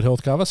had private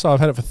health cover, so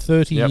I've had it for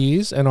 30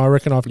 years, and I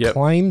reckon I've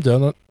claimed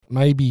on it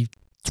maybe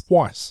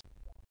twice.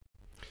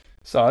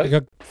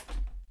 So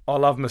I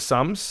love my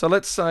sums. So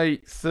let's say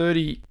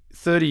 30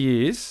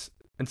 years,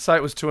 and say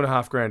it was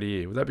 $2,500 a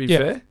year. Would that be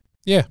fair?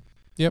 Yeah.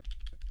 Yep.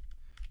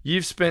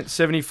 You've spent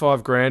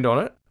 $75,000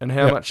 on it, And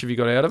how Yep. much have you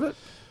got out of it?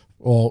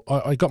 Well,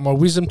 I got my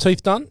wisdom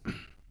teeth done.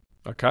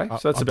 Okay, I-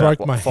 so that's I about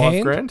broke my $5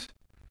 hand. grand.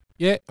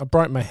 Yeah, I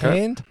broke my Okay.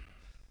 hand.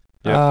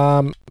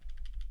 Yep.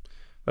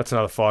 That's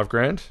another $5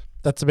 grand.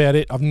 That's about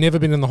it. I've never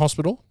been in the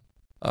hospital.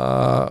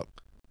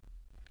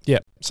 Yeah,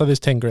 so there's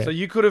 10 grand. So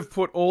you could have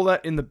put all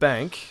that in the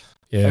bank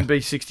Yeah. and be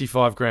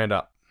 65 grand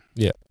up.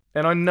 Yeah.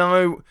 And I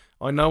know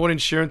what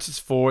insurance is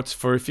for. It's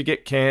for if you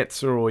get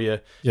cancer or you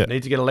Yeah.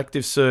 need to get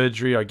elective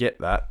surgery. I get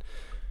that.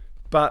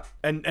 But,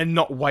 and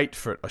not wait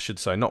for it, I should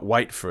say. Not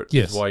wait for it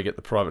Yes. is why you get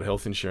the private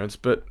health insurance.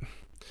 But,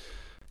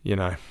 I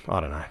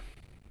don't know.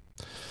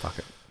 Fuck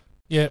it.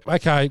 Yeah,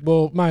 okay.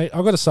 Well, mate,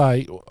 I've got to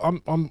say,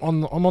 I'm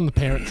on the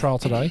parent trail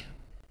today.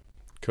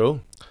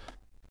 Cool.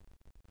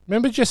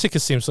 Remember Jessica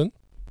Simpson?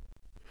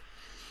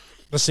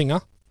 The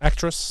singer,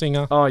 actress,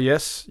 singer, Oh,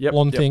 yes. Yep.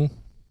 blonde thing.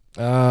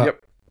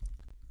 Yep.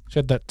 She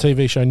had that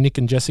TV show Nick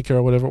and Jessica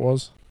or whatever it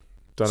was.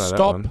 Don't know that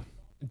Stop. one.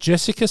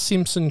 Jessica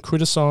Simpson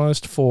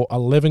criticised for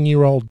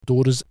 11-year-old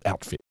daughter's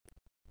outfit.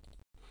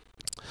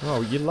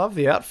 Oh, you love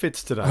the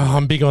outfits today. Oh,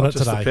 I'm big on Not it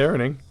just today. the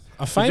parenting.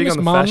 A You're big famous on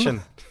the mum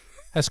fashion.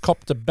 has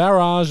copped a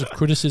barrage of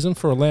criticism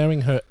for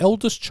allowing her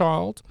eldest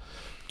child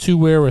to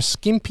wear a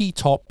skimpy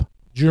top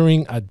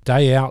during a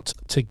day out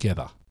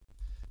together.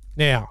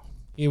 Now,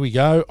 here we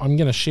go. I'm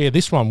going to share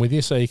this one with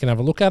you so you can have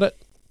a look at it.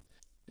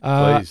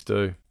 Please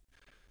do.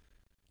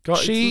 God,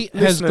 She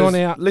listeners, has gone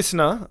out-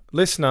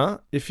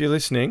 Listener, if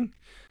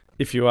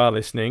you are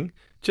listening,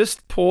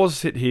 just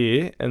pause it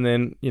here and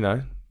then,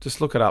 just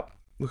look it up.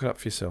 Look it up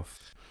for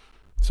yourself.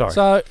 Sorry.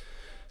 So,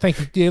 thank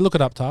you. Yeah, look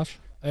it up, Tash.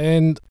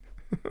 And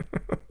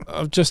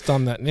I've just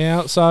done that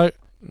now. So,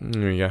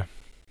 There you go.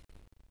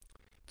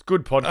 It's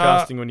good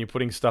podcasting when you're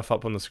putting stuff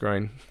up on the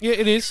screen. yeah,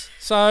 it is.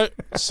 So,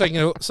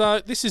 so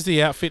this is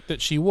the outfit that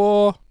she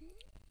wore.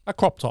 A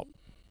crop top.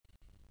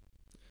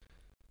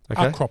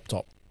 Okay. A crop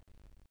top.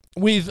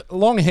 With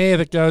long hair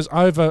that goes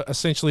over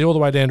essentially all the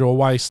way down to her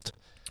waist.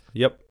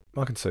 Yep.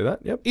 I can see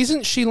that. Yep.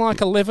 Isn't she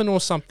like 11 or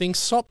something?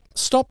 Stop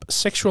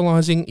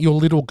sexualizing your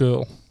little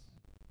girl.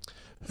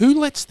 Who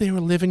lets their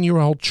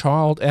 11-year-old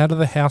child out of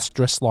the house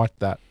dressed like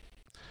that?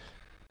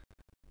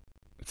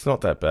 It's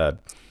not that bad.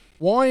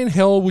 Why in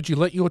hell would you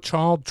let your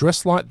child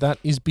dress like that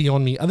is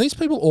beyond me. Are these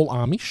people all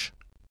Amish?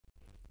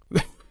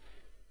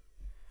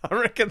 I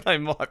reckon they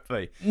might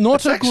be. Not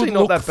It's a actually good not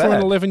look that for an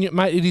bad. 11-year...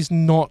 Mate, it is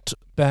not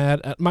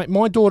bad. Mate,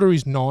 my daughter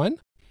is 9.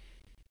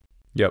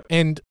 Yep.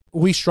 And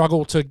we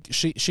struggle to...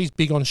 She's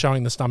big on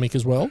showing the stomach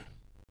as well,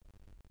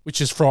 which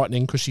is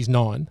frightening because she's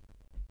 9.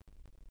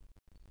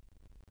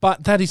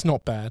 But that is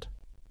not bad.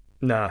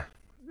 Nah.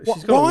 Why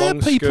She's got a are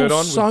long people skirt on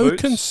with so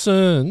boots.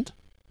 concerned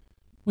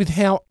with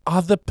how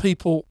other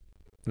people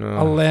Oh,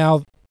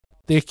 allow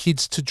their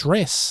kids to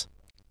dress?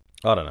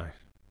 I don't know.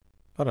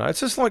 It's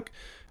just like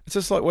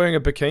wearing a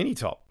bikini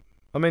top.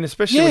 I mean,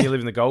 especially Yeah. when you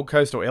live in the Gold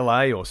Coast or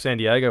LA or San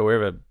Diego,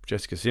 wherever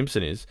Jessica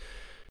Simpson is.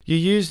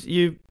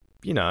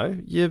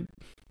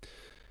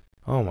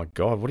 Oh my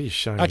God, what are you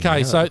showing me Okay,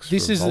 now? so That looks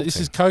this is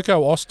revolting.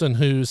 Coco Austin,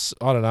 who's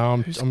I don't know.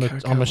 Who's Coco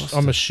I'm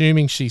Austin?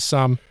 assuming she's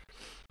some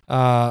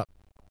Insta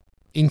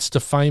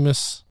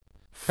famous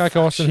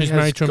Coco Austin, She who's has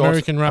married to got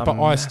American rapper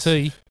a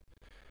Ice-T.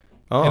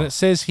 Oh, And it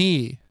says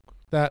here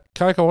that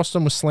Coco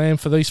Austin was slammed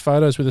for these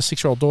photos with a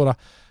 6-year-old daughter,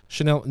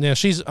 Chanel. Now,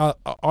 she's, I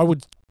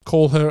would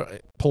call her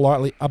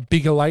politely a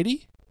bigger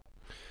lady.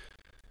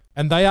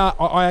 And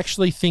I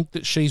actually think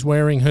that she's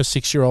wearing her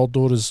 6-year-old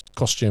daughter's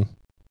costume.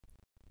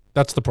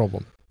 That's the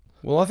problem.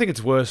 well, I think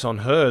it's worse on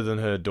her than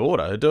her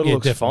daughter. Her daughter Yeah,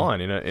 looks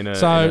definitely. fine in a.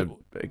 So,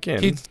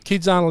 again,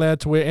 Kids aren't allowed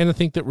to wear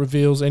anything that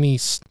reveals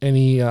anything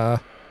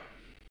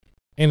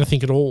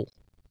at all.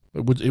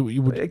 It would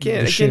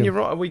again, assume. you're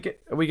right. Are we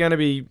going to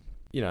be,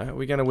 are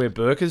we going to wear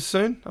burqas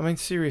soon? I mean,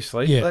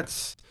 seriously, Yeah.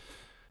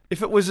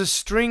 If it was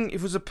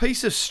a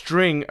piece of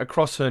string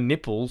across her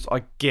nipples,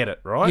 I get it,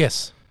 right?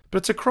 Yes, But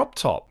it's a crop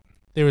top.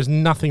 there is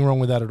nothing wrong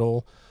with that at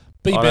all.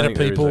 Be I don't better think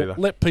there is people. either.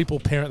 Let people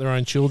parent their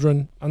own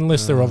children,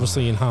 unless they're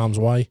obviously in harm's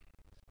way,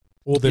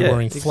 or they're Yeah,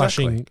 wearing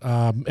flashing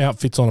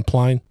outfits on a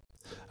plane.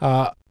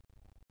 But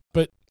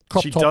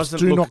crop She tops doesn't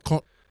do look-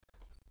 not.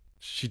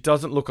 She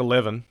doesn't look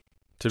 11.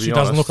 To be She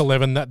honest, doesn't look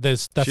 11.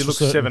 That's she for looks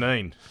certain.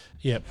 17.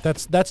 Yeah,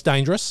 that's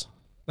dangerous.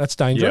 That's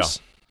dangerous.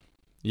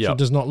 Yeah, She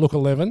does not look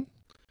 11.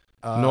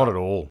 not at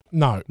all.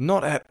 No,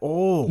 Not at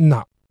all.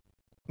 no.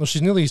 Well,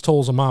 she's nearly as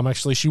tall as her mum.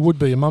 Actually, she would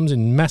be. Her mum's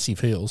in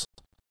massive heels.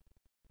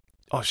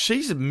 Oh,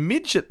 she's a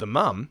midget, the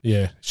mum.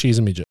 Yeah, she's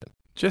a midget.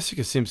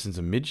 Jessica Simpson's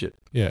a midget.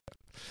 Yeah.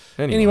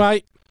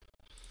 Anyway.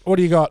 What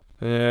do you got?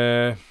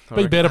 Yeah. I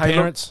Be reckon- better Hey, look,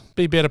 parents.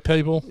 Be better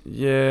people.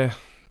 yeah.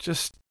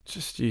 Just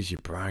use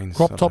your brains. I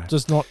Crop don't top know.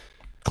 does not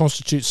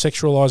constitute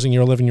sexualizing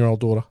your 11-year-old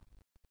daughter.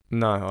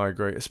 No, I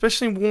agree.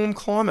 Especially in warm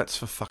climates,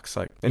 for fuck's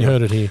sake. You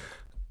heard it here.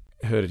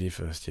 Heard it here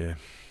first, yeah.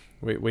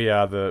 We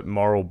are the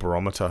moral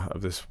barometer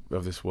of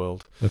this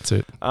world. That's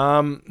it.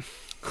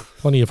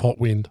 Plenty of hot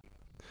wind.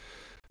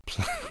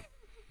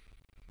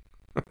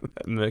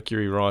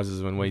 Mercury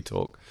rises when we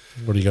talk.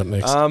 What do you got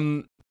next?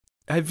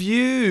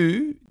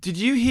 Did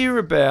you hear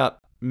about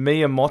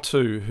Mia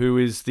Motu, who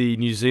is the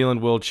New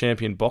Zealand world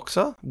champion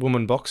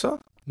woman boxer?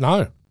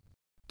 No.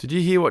 Did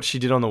you hear what she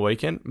did on the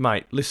weekend?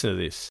 Mate, listen to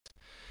this.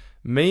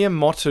 Mia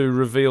Motu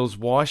reveals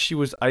why she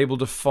was able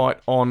to fight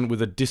on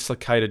with a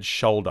dislocated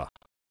shoulder.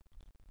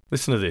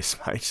 Listen to this,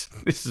 mate.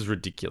 This is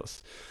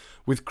ridiculous.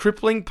 With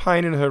crippling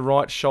pain in her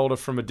right shoulder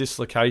from a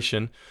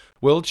dislocation,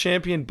 world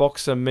champion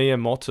boxer Mia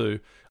Motu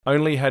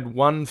only had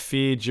one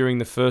fear during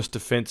the first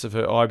defence of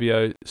her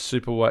IBO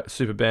Super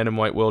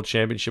Bantamweight World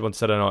Championship on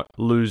Saturday night,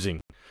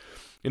 losing.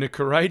 In a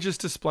courageous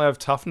display of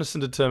toughness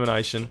and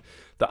determination,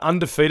 the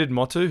undefeated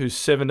Motu, who's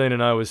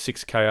 17-0 with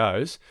 6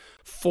 KOs,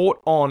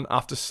 fought on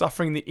after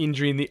suffering the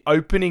injury in the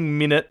opening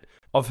minute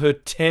of her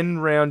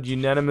 10-round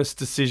unanimous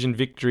decision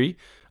victory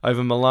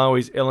over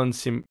Malawi's Ellen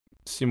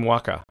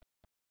Simwaka.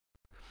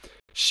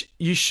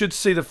 You should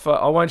see the photo.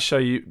 I won't show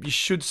you. You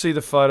should see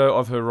the photo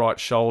of her right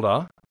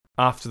shoulder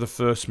after the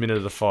first minute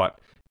of the fight.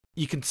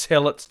 You can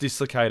tell it's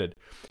dislocated.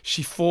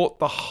 She fought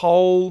the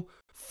whole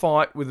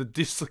fight with a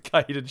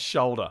dislocated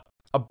shoulder.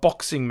 A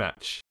boxing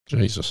match.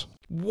 Jesus.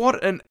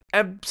 What an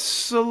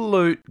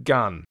absolute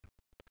gun.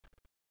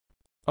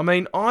 I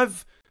mean,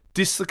 I've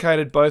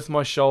dislocated both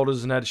my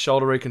shoulders and had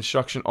shoulder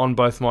reconstruction on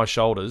both my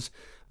shoulders.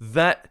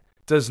 That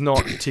does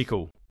not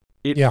tickle.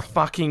 It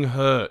fucking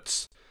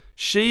hurts.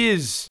 She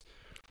is...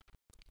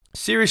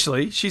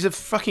 Seriously, she's a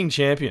fucking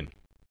champion.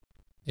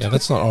 Yeah,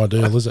 that's not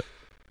ideal, is it?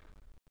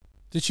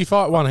 Did she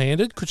fight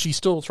one-handed? Could she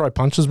still throw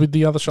punches with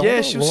the other shoulder?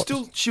 Yeah, she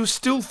was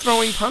still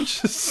throwing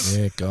punches.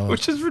 Yeah, God.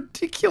 Which is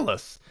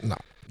ridiculous. No,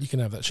 you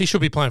can have that. She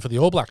should be playing for the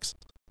All Blacks.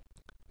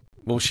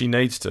 Well, she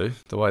needs to,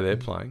 the way they're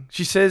playing.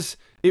 She says,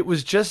 it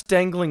was just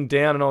dangling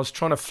down and I was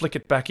trying to flick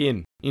it back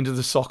into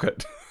the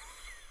socket.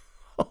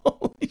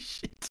 Holy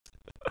shit.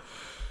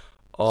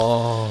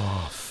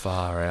 Oh,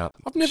 far out.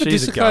 I've never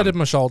dislocated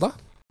my shoulder.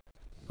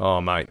 Oh,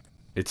 mate,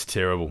 it's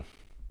terrible.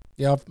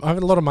 Yeah, I've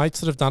had a lot of mates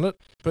that have done it,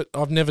 but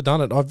I've never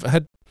done it. I've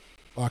had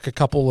like a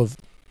couple of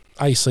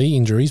AC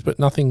injuries, but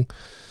nothing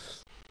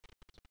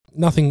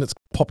that's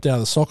popped out of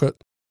the socket.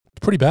 It's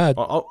pretty bad.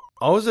 I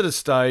was at a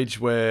stage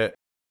where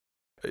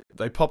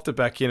they popped it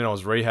back in and I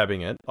was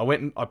rehabbing it. I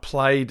went and I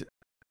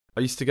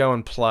used to go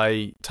and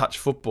play touch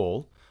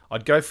football.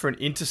 I'd go for an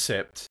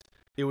intercept.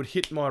 It would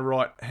hit my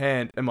right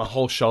hand and my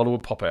whole shoulder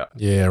would pop out.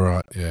 Yeah,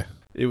 right, yeah.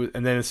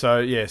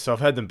 So I've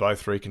had them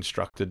both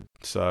reconstructed.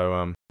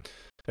 So,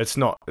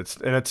 look,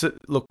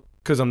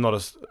 because I'm not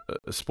a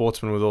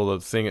sportsman with all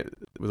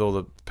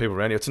the people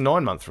around you, it's a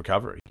 9-month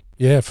recovery.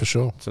 Yeah, for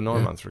sure. It's a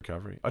 9-month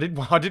recovery. I did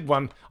my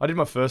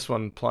first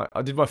one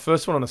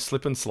on a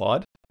slip and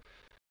slide,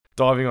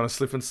 diving on a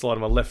slip and slide,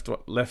 and my left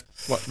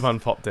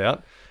one popped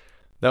out.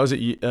 That was at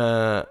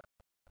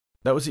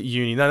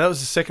uni. No, that was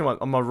the second one.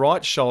 On my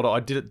right shoulder, I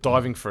did it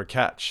diving for a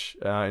catch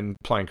in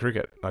playing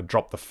cricket. I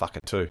dropped the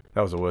fucker too. That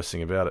was the worst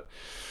thing about it.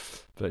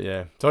 But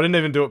yeah, so I didn't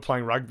even do it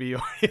playing rugby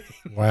or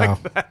anything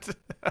like that.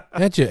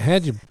 how'd you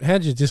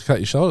dislocate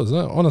your shoulders?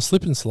 On a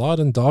slip and slide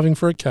and diving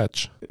for a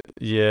catch.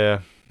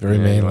 Yeah, very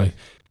manly.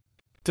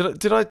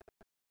 Did I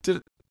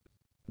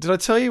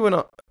tell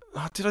you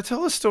did I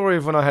tell the story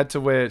of when I had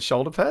to wear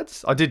shoulder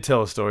pads? I did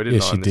tell a story,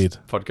 didn't I? Yes, you did.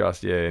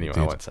 Podcast. Yeah. Anyway,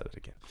 I won't say that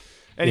again.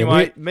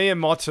 Anyway, Mia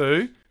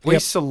Motu, we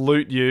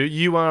salute you.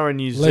 You are a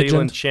New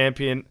Zealand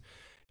champion.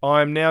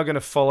 I'm now going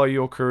to follow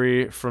your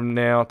career from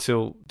now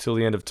till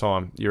the end of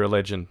time. You're a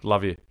legend.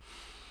 Love you.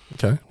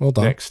 Okay, well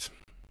done. Next.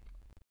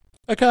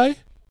 Okay.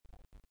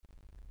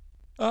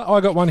 I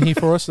got one here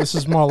for us. This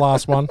is my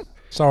last one.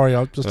 Sorry,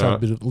 I just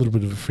had a little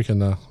bit of a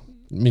freaking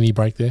mini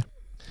break there.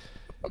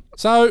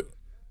 So,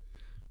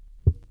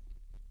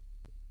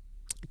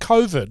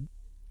 COVID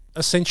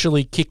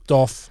essentially kicked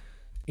off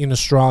in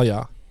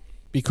Australia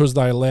because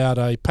they allowed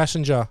a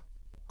passenger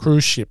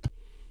cruise ship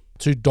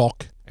to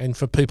dock and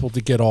for people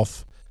to get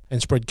off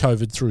and spread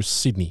COVID through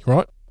Sydney,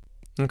 right?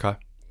 Okay.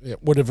 Yeah,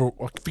 whatever.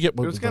 I forget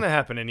what it was going to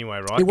happen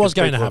anyway, right? It was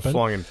going to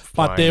happen,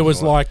 but there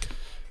was like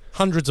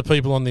hundreds of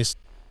people on this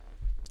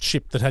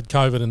ship that had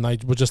COVID and they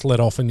were just let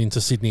off and into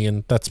Sydney,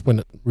 and that's when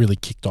it really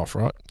kicked off,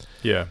 right?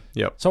 Yeah,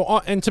 yep.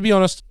 So, and to be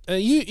honest,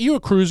 you a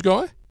cruise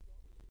guy?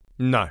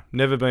 No,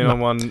 never been on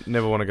one,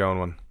 never want to go on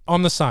one.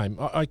 I'm the same.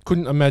 I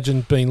couldn't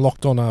imagine being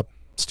locked on a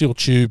steel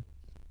tube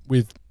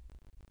with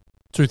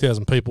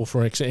 2,000 people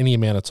for any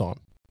amount of time.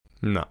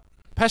 No.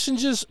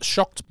 Passengers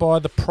shocked by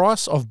the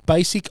price of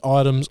basic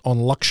items on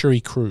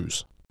luxury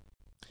cruise.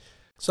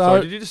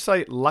 So, did you just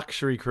say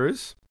luxury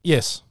cruise?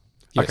 Yes.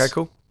 Okay,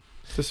 cool.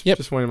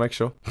 Just wanted to make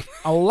sure.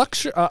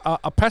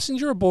 A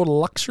passenger aboard a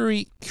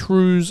luxury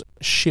cruise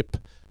ship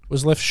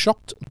was left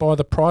shocked by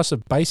the price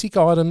of basic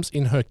items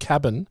in her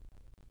cabin,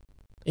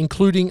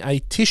 including a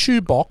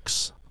tissue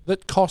box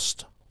that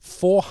cost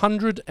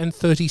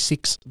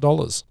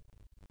 $436.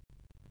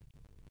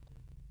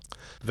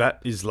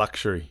 That is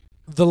luxury.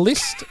 The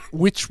list,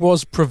 which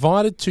was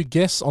provided to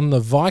guests on the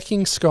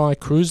Viking Sky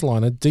cruise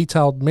liner,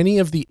 detailed many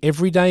of the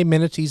everyday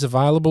amenities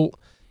available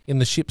in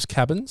the ship's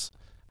cabins,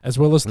 as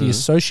well as the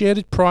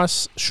associated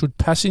price should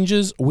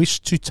passengers wish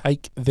to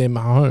take them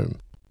home.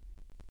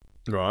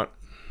 Right.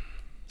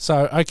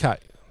 So, okay.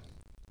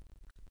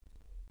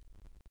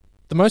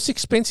 The most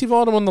expensive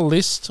item on the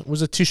list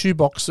was a tissue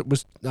box that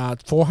was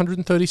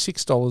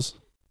 $436.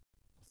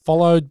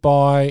 followed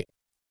by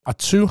a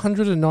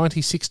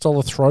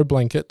 $296 throw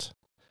blanket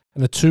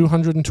and a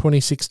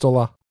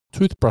 $226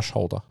 toothbrush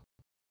holder.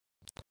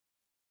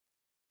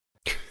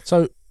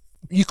 So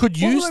you could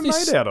use What were they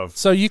this made out of?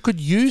 So you could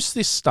use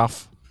this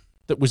stuff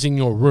that was in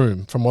your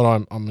room, from what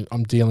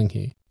I'm dealing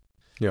here.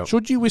 Yep.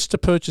 Should you wish to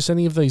purchase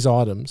any of these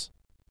items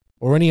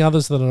or any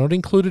others that are not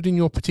included in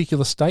your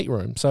particular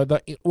stateroom, so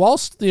that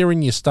whilst they're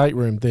in your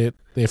stateroom,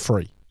 they're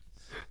free.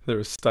 They're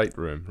a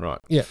stateroom, right?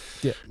 Yeah.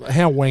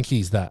 How wanky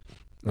is that?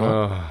 Right?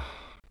 Oh,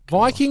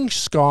 Viking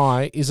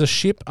Sky is a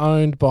ship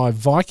owned by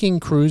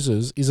Viking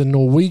Cruises, is a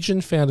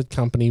Norwegian-founded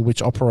company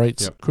which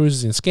operates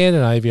cruises in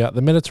Scandinavia,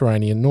 the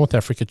Mediterranean, North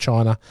Africa,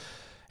 China,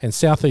 and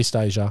Southeast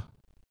Asia,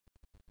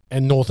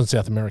 and North and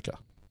South America.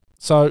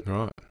 So,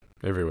 right,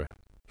 everywhere.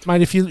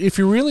 mate, if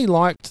you really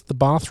liked the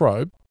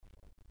bathrobe,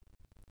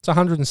 it's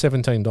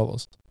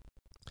 $117.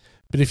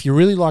 But if you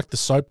really liked the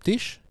soap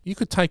dish, you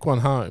could take one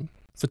home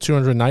for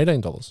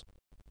 $218.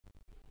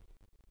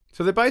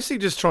 So they're basically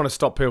just trying to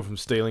stop people from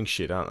stealing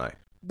shit, aren't they?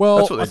 Well,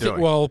 That's what they're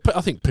doing.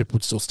 I think people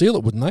would still steal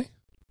it, wouldn't they?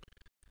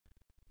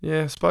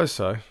 Yeah, I suppose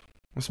so.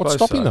 What's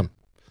stopping them?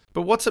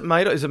 But what's it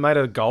made of? Is it made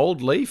of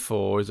gold leaf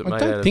or is it made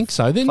out of I don't think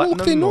so. They're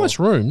nice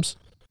rooms.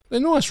 They're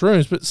nice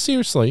rooms, but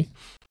seriously.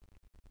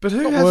 But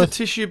who has a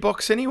tissue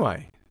box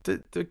anyway?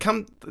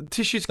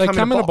 Tissues They come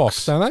come in in a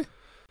box, don't they?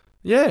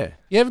 Yeah.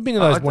 You ever been to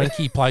those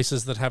wanky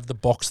places that have the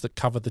box that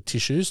cover the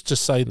tissues,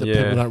 just so that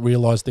people don't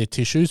realise they're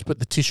tissues, but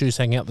the tissues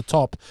hang out the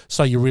top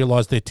so you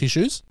realise they're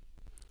tissues?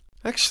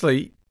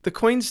 Actually, the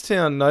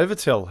Queenstown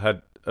Novotel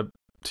had a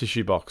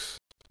tissue box.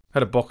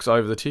 Had a box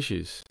over the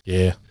tissues.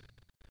 Yeah.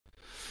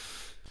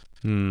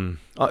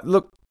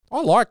 Look, I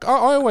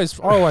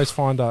always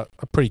find a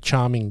pretty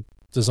charming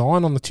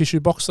design on the tissue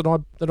box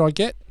that I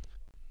get.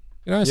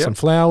 You know, some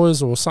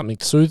flowers or something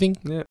soothing.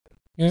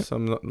 Yeah.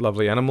 Some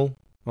lovely animal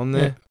on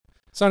there. Yeah.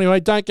 So anyway,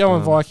 don't go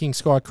on Viking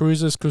Sky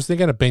Cruises because they're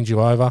going to bend you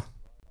over.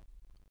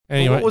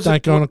 Anyway,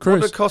 don't go on a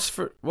cruise.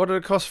 What did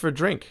it cost for a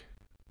drink?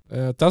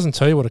 It doesn't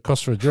tell you what it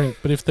costs for a drink,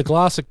 but if the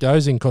glass it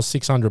goes in costs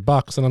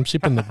 $600 and I'm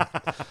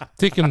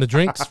tipping the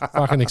drinks,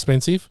 fucking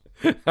expensive.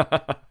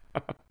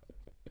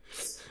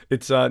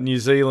 It's New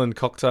Zealand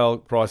cocktail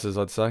prices,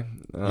 I'd say.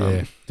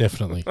 Yeah,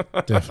 definitely.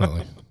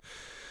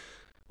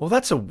 Well,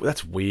 that's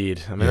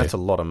weird. I mean, that's a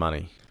lot of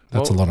money.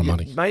 That's a lot of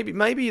money.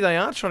 Maybe they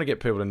are trying to get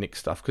people to nick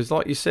stuff because,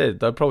 like you said,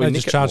 they'll probably nick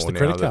just it charge more the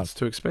credit now. card. It's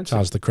too expensive.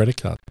 Charge the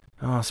credit card.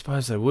 Oh, I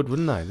suppose they would,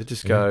 wouldn't they? They'd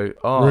just go,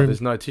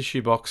 there's no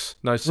tissue box,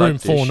 no soap Room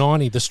dish.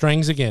 490, the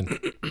Strangs again.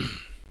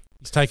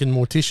 He's taking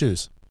more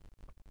tissues.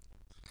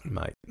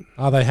 Mate.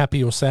 Are they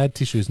happy or sad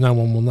tissues? No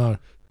one will know.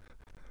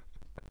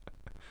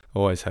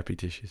 Always happy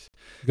tissues.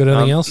 You got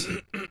anything else?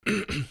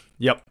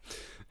 Yep.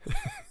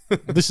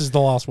 This is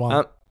the last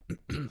one.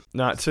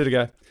 No, 2 to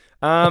go.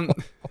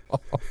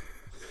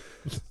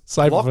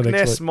 Save Loch it for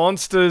next Ness week.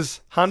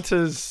 Monsters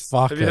Hunters.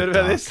 Fuck Have you heard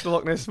about this? The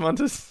Loch Ness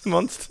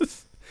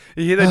Monsters.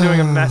 You hear they're doing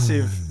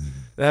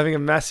they're having a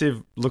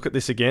massive look at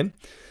this again.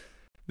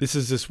 This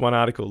is just one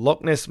article.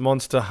 Loch Ness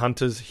Monster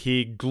Hunters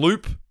hear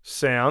gloop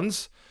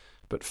sounds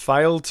but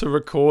fail to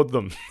record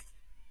them.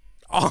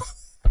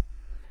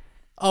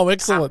 Oh,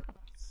 excellent.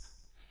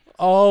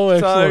 Oh,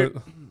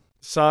 excellent.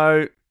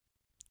 So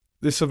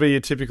this will be your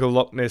typical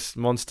Loch Ness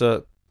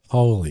Monster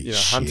Holy shit.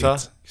 hunter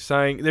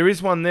saying, there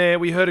is one there.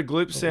 We heard a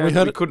gloop sound,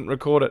 but we couldn't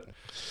record it.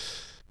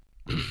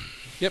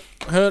 Yep,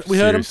 we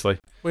heard him. Seriously.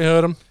 We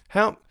heard him.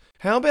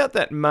 How about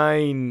that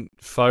main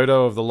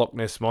photo of the Loch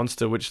Ness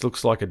Monster, which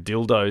looks like a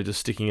dildo just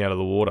sticking out of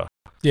the water?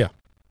 Yeah.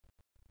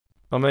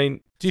 I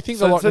mean... Do you think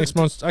the Loch Ness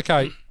Monster...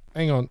 Okay,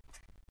 hang on.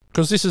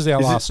 Because this is our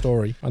last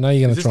story. I know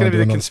you're going to try and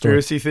do another story.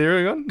 Is this going to be the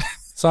conspiracy theory again?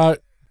 So,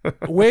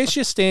 where's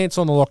your stance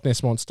on the Loch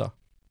Ness Monster?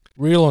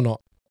 Real or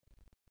not?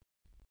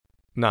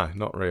 No,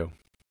 not real.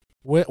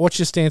 What's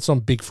your stance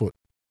on Bigfoot?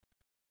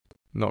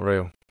 Not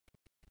real.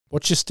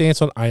 What's your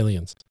stance on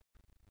aliens?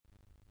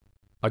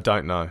 I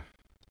don't know.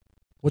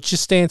 What's your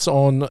stance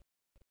on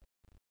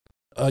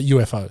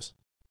UFOs?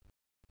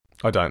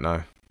 I don't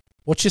know.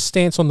 What's your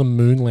stance on the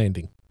moon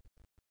landing?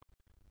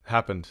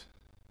 Happened.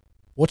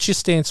 What's your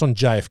stance on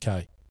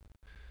JFK?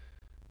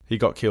 He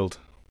got killed.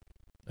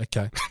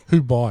 Okay.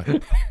 Who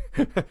by?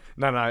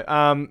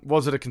 No.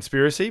 Was it a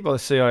conspiracy by the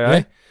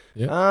CIA?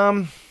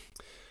 Yeah.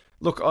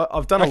 Look,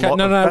 I've done a lot.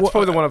 That's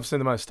probably the one I've seen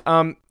the most.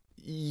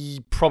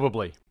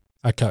 Probably.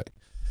 Okay.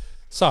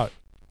 So,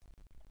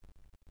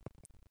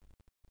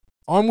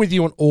 I'm with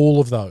you on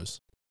all of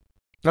those.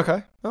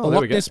 Okay. Oh,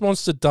 the Loch Ness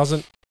Monster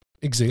doesn't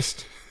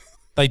exist.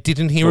 They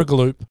didn't hear a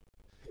gloop.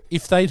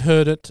 If they'd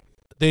heard it,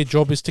 their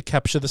job is to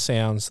capture the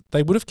sounds.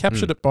 They would have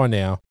captured it by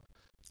now.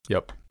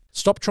 Yep.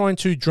 Stop trying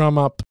to drum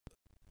up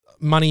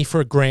money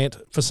for a grant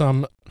for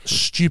some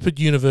stupid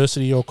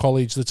university or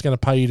college that's going to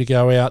pay you to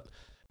go out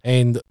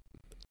and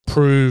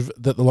prove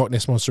that the Loch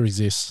Ness Monster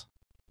exists.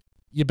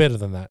 You're better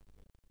than that.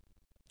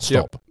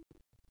 Stop. Yep.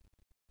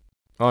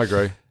 I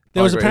agree.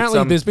 There's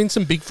been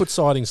some Bigfoot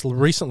sightings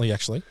recently,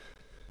 actually.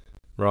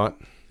 Right.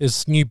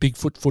 There's new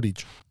Bigfoot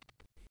footage.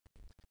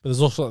 But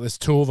there's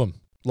 2 of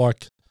them,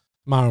 like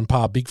Ma and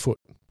Pa Bigfoot.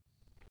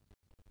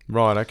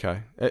 Right.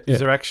 Okay. Is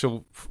there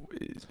actual?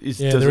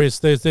 There is.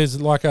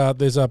 There's like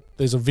there's a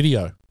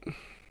video.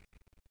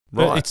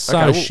 Right. It's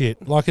so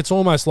shit. Like it's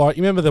almost like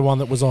you remember the one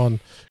that was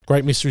on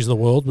Great Mysteries of the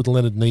World with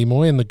Leonard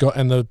Nimoy and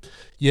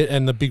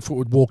the Bigfoot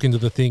would walk into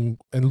the thing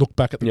and look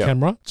back at the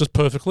camera just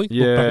perfectly.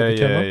 Look back at the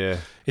camera. Yeah.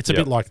 It's a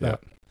bit like that.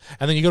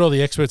 And then you got all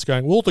the experts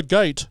going, well, the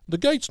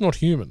gate's not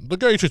human. The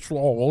gate is,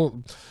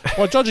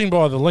 by judging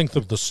by the length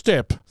of the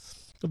step,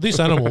 this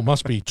animal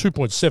must be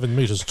 2.7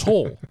 metres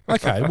tall.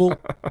 Okay, well,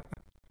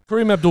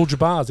 Kareem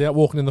Abdul-Jabbar's out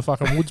walking in the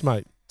fucking woods,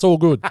 mate. It's all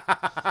good.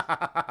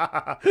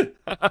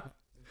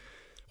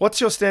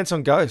 What's your stance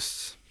on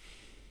ghosts?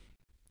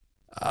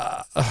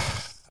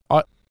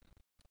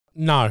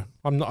 No,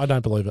 I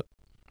don't believe it.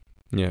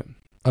 Yeah.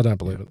 I don't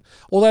believe it.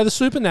 Although the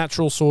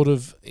supernatural sort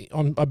of,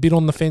 I'm a bit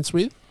on the fence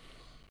with.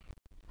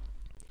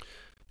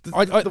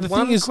 The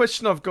one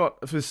question I've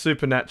got for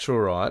supernatural,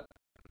 right,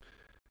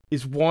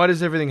 is why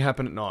does everything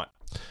happen at night?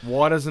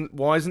 Why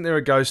isn't there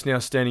a ghost now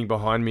standing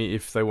behind me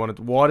if they wanted?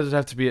 Why does it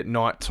have to be at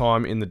night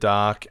time in the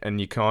dark and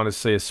you kind of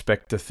see a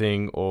spectre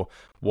thing? Or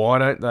why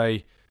don't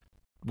they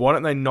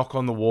knock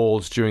on the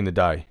walls during the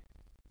day?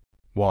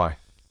 Why?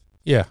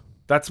 Yeah.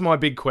 That's my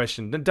big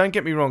question. Don't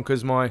get me wrong,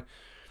 because my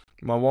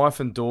wife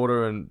and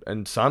daughter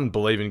and son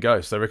believe in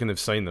ghosts. They reckon they've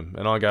seen them.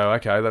 And I go,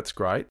 okay, that's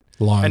great.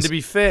 Lies. And to be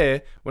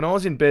fair, when I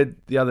was in bed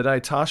the other day,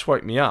 Tash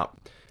woke me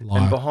up.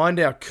 Liar. And behind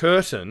our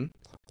curtain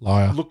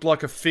looked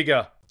like a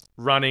figure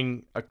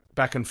running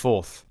back and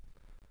forth.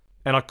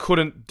 And I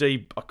couldn't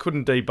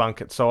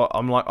debunk it. So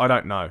I'm like, I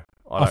don't know.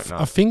 I don't know.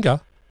 A finger?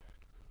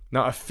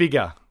 No, a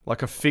figure.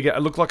 Like a figure.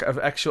 It looked like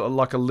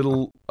a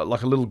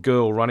little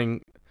girl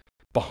running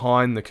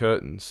behind the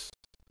curtains.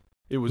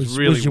 It was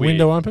really weird. Was your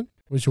window open?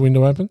 Was your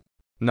window open?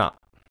 No,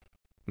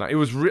 it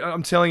was.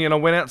 I'm telling you, and I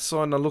went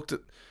outside and I looked at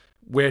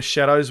where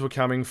shadows were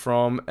coming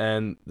from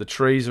and the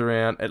trees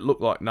around. It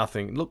looked like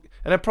nothing.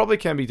 And it probably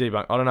can be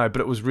debunked. I don't know,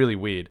 but it was really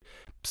weird.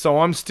 So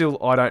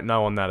I don't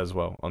know on that as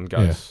well, on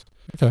ghosts.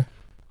 Yeah. Okay.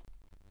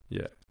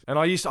 Yeah. And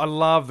I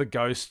love the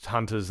ghost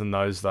hunters and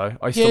those though.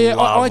 I used to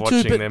love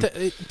watching them.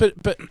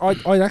 But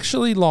I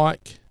actually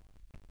like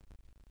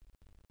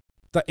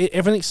that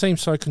everything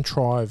seems so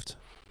contrived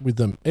with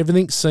them.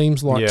 Everything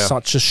seems like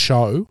such a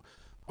show.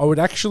 I would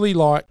actually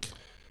like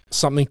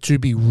something to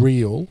be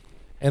real,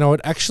 and I would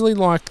actually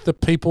like the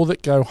people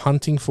that go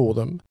hunting for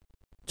them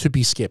to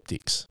be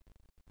skeptics.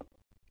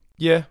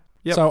 Yeah.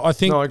 Yep. So I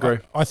think I agree.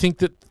 I think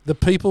that the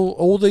people,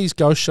 all these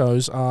ghost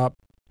shows are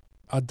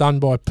done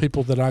by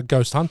people that are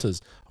ghost hunters.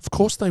 Of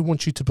course, they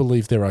want you to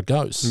believe there are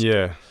ghosts.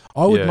 Yeah.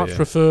 I would much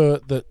prefer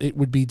that it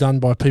would be done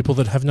by people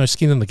that have no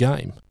skin in the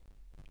game.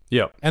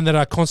 Yeah. And that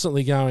are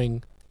constantly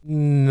going,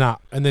 nah.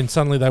 And then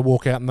suddenly they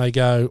walk out and they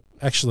go,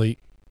 actually,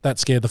 that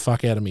scared the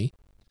fuck out of me.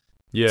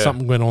 Yeah.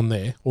 Something went on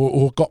there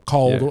or got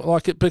cold or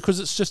like it, because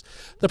it's just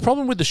the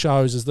problem with the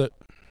shows is that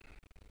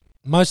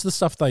most of the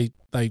stuff they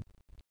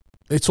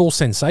it's all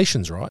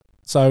sensations, right?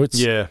 So it's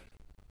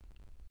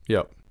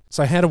Yep.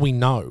 So how do we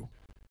know?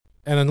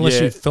 And unless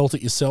you've felt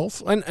it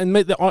yourself, and I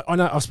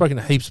know I've spoken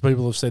to heaps of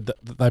people who have said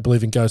that they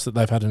believe in ghosts, that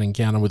they've had an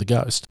encounter with a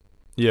ghost.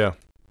 Yeah.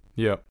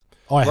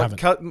 I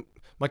haven't.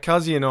 My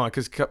cousin and I,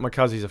 because my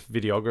cousin's a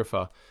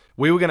videographer,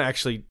 we were going to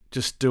actually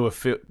just do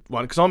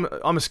one, because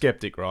I'm a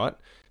skeptic, right?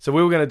 So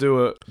we were going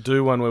to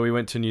do one where we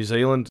went to New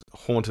Zealand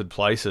haunted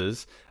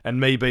places and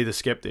me be the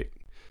skeptic.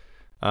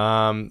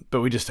 But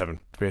we just don't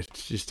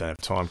have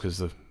time because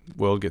the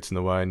world gets in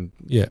the way and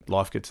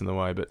life gets in the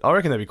way. But I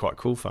reckon that'd be quite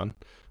cool fun.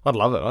 I'd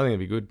love it. I think it'd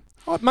be good.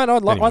 Mate,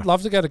 I'd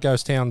love to go to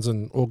ghost towns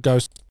or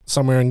ghost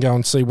somewhere and go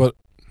and see what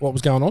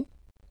was going on.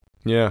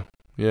 Yeah.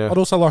 I'd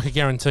also like a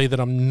guarantee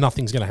that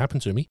nothing's going to happen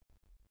to me.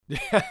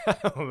 Yeah,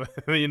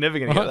 you're never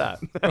going to get that.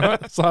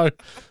 Right? So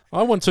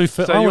I want 2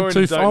 foot. I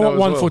want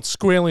 1 foot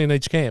squarely in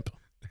each camp.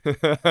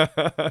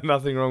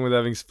 Nothing wrong with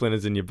having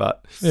splinters in your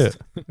butt. Yeah.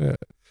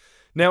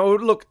 Now,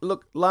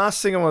 look.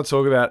 Last thing I want to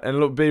talk about, and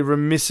it'll be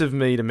remiss of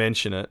me to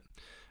mention it,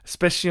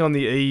 especially on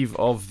the eve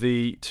of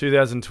the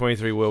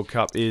 2023 World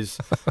Cup, is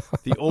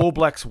the All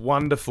Blacks'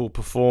 wonderful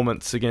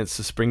performance against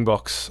the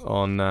Springboks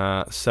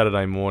on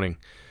Saturday morning.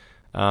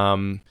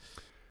 Look,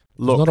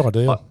 it's not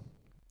ideal.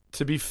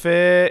 To be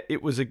fair,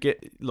 it was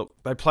look.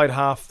 They played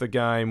half the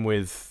game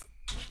with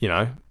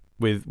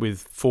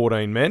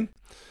 14 men,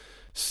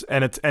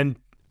 and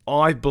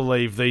I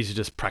believe these are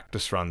just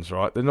practice runs,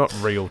 right? They're not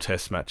real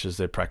test matches;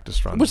 they're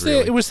practice runs.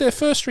 It was their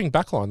first string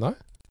backline though.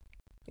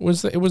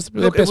 It was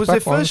their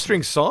first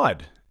string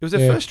side. It was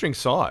their first string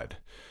side,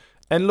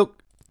 and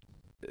look,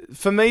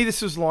 for me,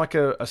 this was like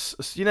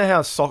you know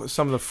how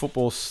some of the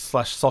football /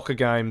 soccer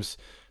games,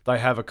 they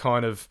have a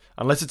kind of,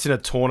 unless it's in a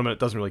tournament, it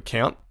doesn't really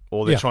count.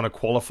 Or they're trying to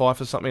qualify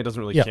for something, it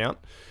doesn't really count.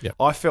 Yeah.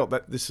 I felt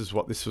that this is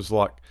what this was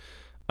like.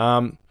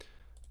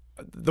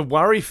 The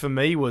worry for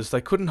me was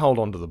they couldn't hold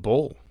on to the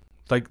ball.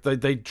 They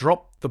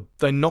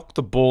knocked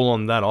the ball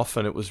on that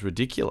often. It was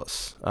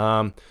ridiculous.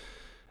 And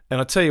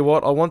I tell you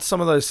what, I want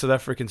some of those South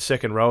African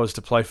second rowers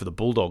to play for the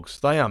Bulldogs.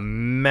 They are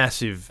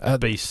massive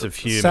beasts of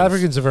humans. South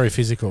Africans are very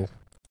physical.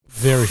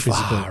 Very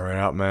physical. Far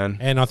out, man.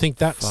 And I think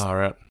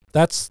far out.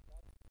 That's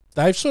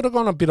they've sort of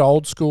gone a bit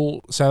old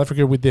school, South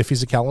Africa, with their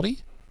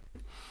physicality,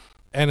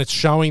 and it's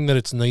showing that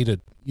it's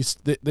needed.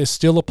 There's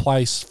still a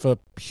place for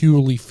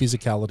purely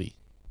physicality.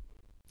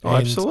 Oh,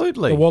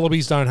 absolutely. The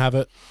Wallabies don't have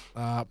it.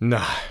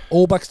 No.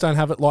 All Blacks don't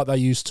have it like they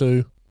used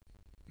to.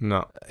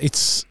 No.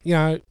 It's,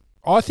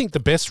 I think the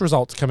best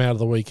result to come out of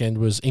the weekend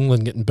was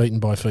England getting beaten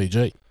by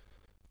Fiji.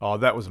 Oh,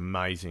 that was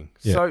amazing.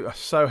 Yeah.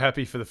 So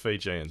happy for the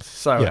Fijians.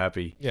 So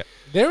happy. Yeah.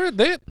 They're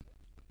They'll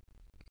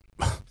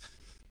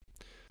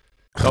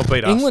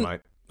beat England, us,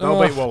 mate.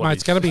 They'll beat Wallabies. Mate,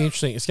 it's going to be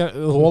interesting.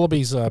 The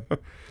Wallabies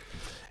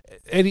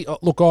Eddie,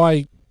 look,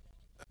 I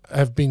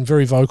have been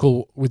very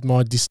vocal with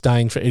my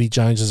disdain for Eddie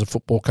Jones as a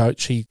football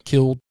coach. He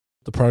killed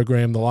the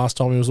program the last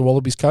time he was the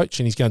Wallabies coach,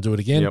 and he's going to do it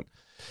again. Yep.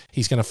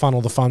 He's going to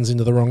funnel the funds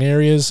into the wrong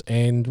areas,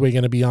 and we're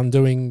going to be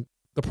undoing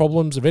the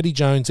problems of Eddie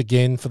Jones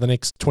again for the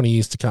next 20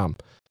 years to come,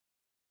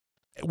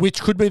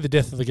 which could be the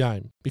death of the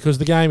game, because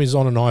the game is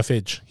on a knife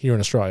edge here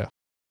in Australia.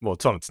 Well,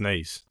 it's on its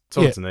knees. It's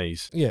on its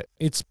knees. Yeah,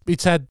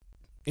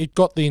 it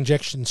got the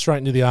injection straight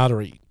into the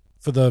artery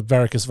for the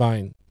varicose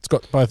vein. It's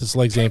got both its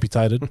legs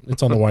amputated.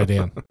 It's on the way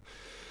down.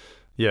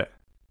 Yeah.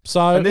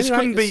 So, and this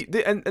couldn't be,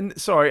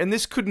 and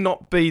this could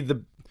not be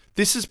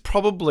this is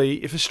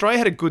probably, if Australia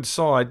had a good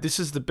side, this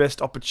is the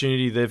best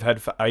opportunity they've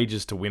had for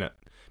ages to win it,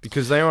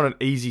 because they're on an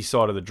easy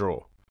side of the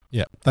draw.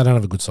 Yeah, they don't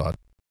have a good side.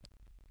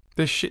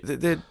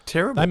 They're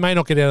terrible. They may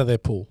not get out of their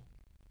pool.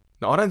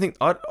 No, I don't think.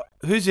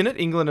 Who's in it?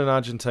 England and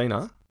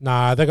Argentina?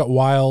 Nah, they got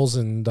Wales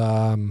and.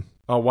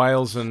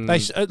 Wales and. They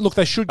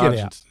should get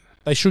out.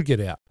 They should get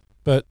out,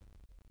 but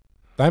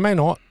they may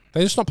not.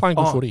 They're just not playing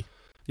good footy.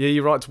 Yeah,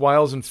 you're right. It's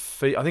Wales and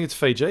Fiji. I think it's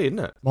Fiji, isn't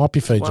it? Might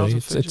be Fiji.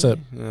 It's a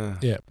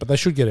but they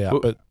should get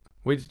out. But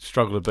we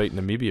struggle to beat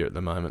Namibia at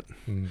the moment.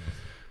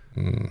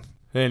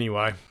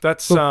 Anyway,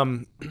 that's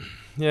and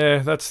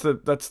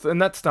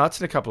that starts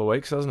in a couple of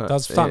weeks, doesn't it? It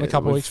does start in a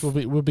couple of weeks.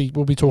 We'll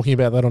be talking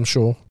about that, I'm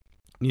sure.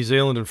 New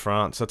Zealand and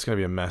France. That's going to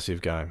be a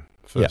massive game.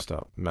 First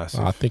up,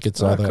 massive. I think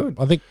it's either.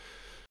 I think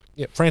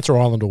France or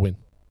Ireland will win.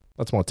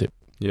 That's my tip.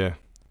 Yeah,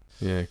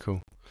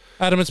 cool.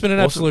 Adam, it's been an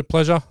absolute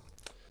pleasure.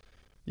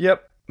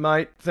 Yep,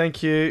 mate.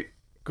 Thank you.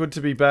 Good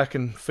to be back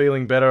and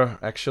feeling better,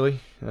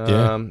 actually.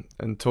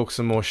 And talk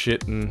some more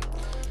shit, and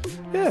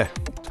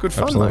it's good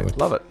fun, mate.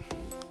 Love it.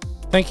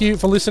 Thank you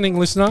for listening,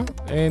 listener,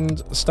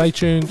 and stay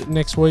tuned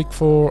next week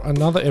for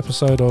another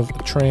episode of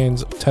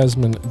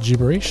Trans-Tasman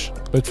Gibberish.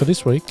 But for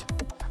this week,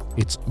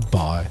 it's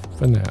bye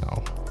for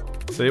now.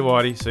 See you,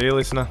 Whitey. See you,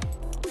 listener.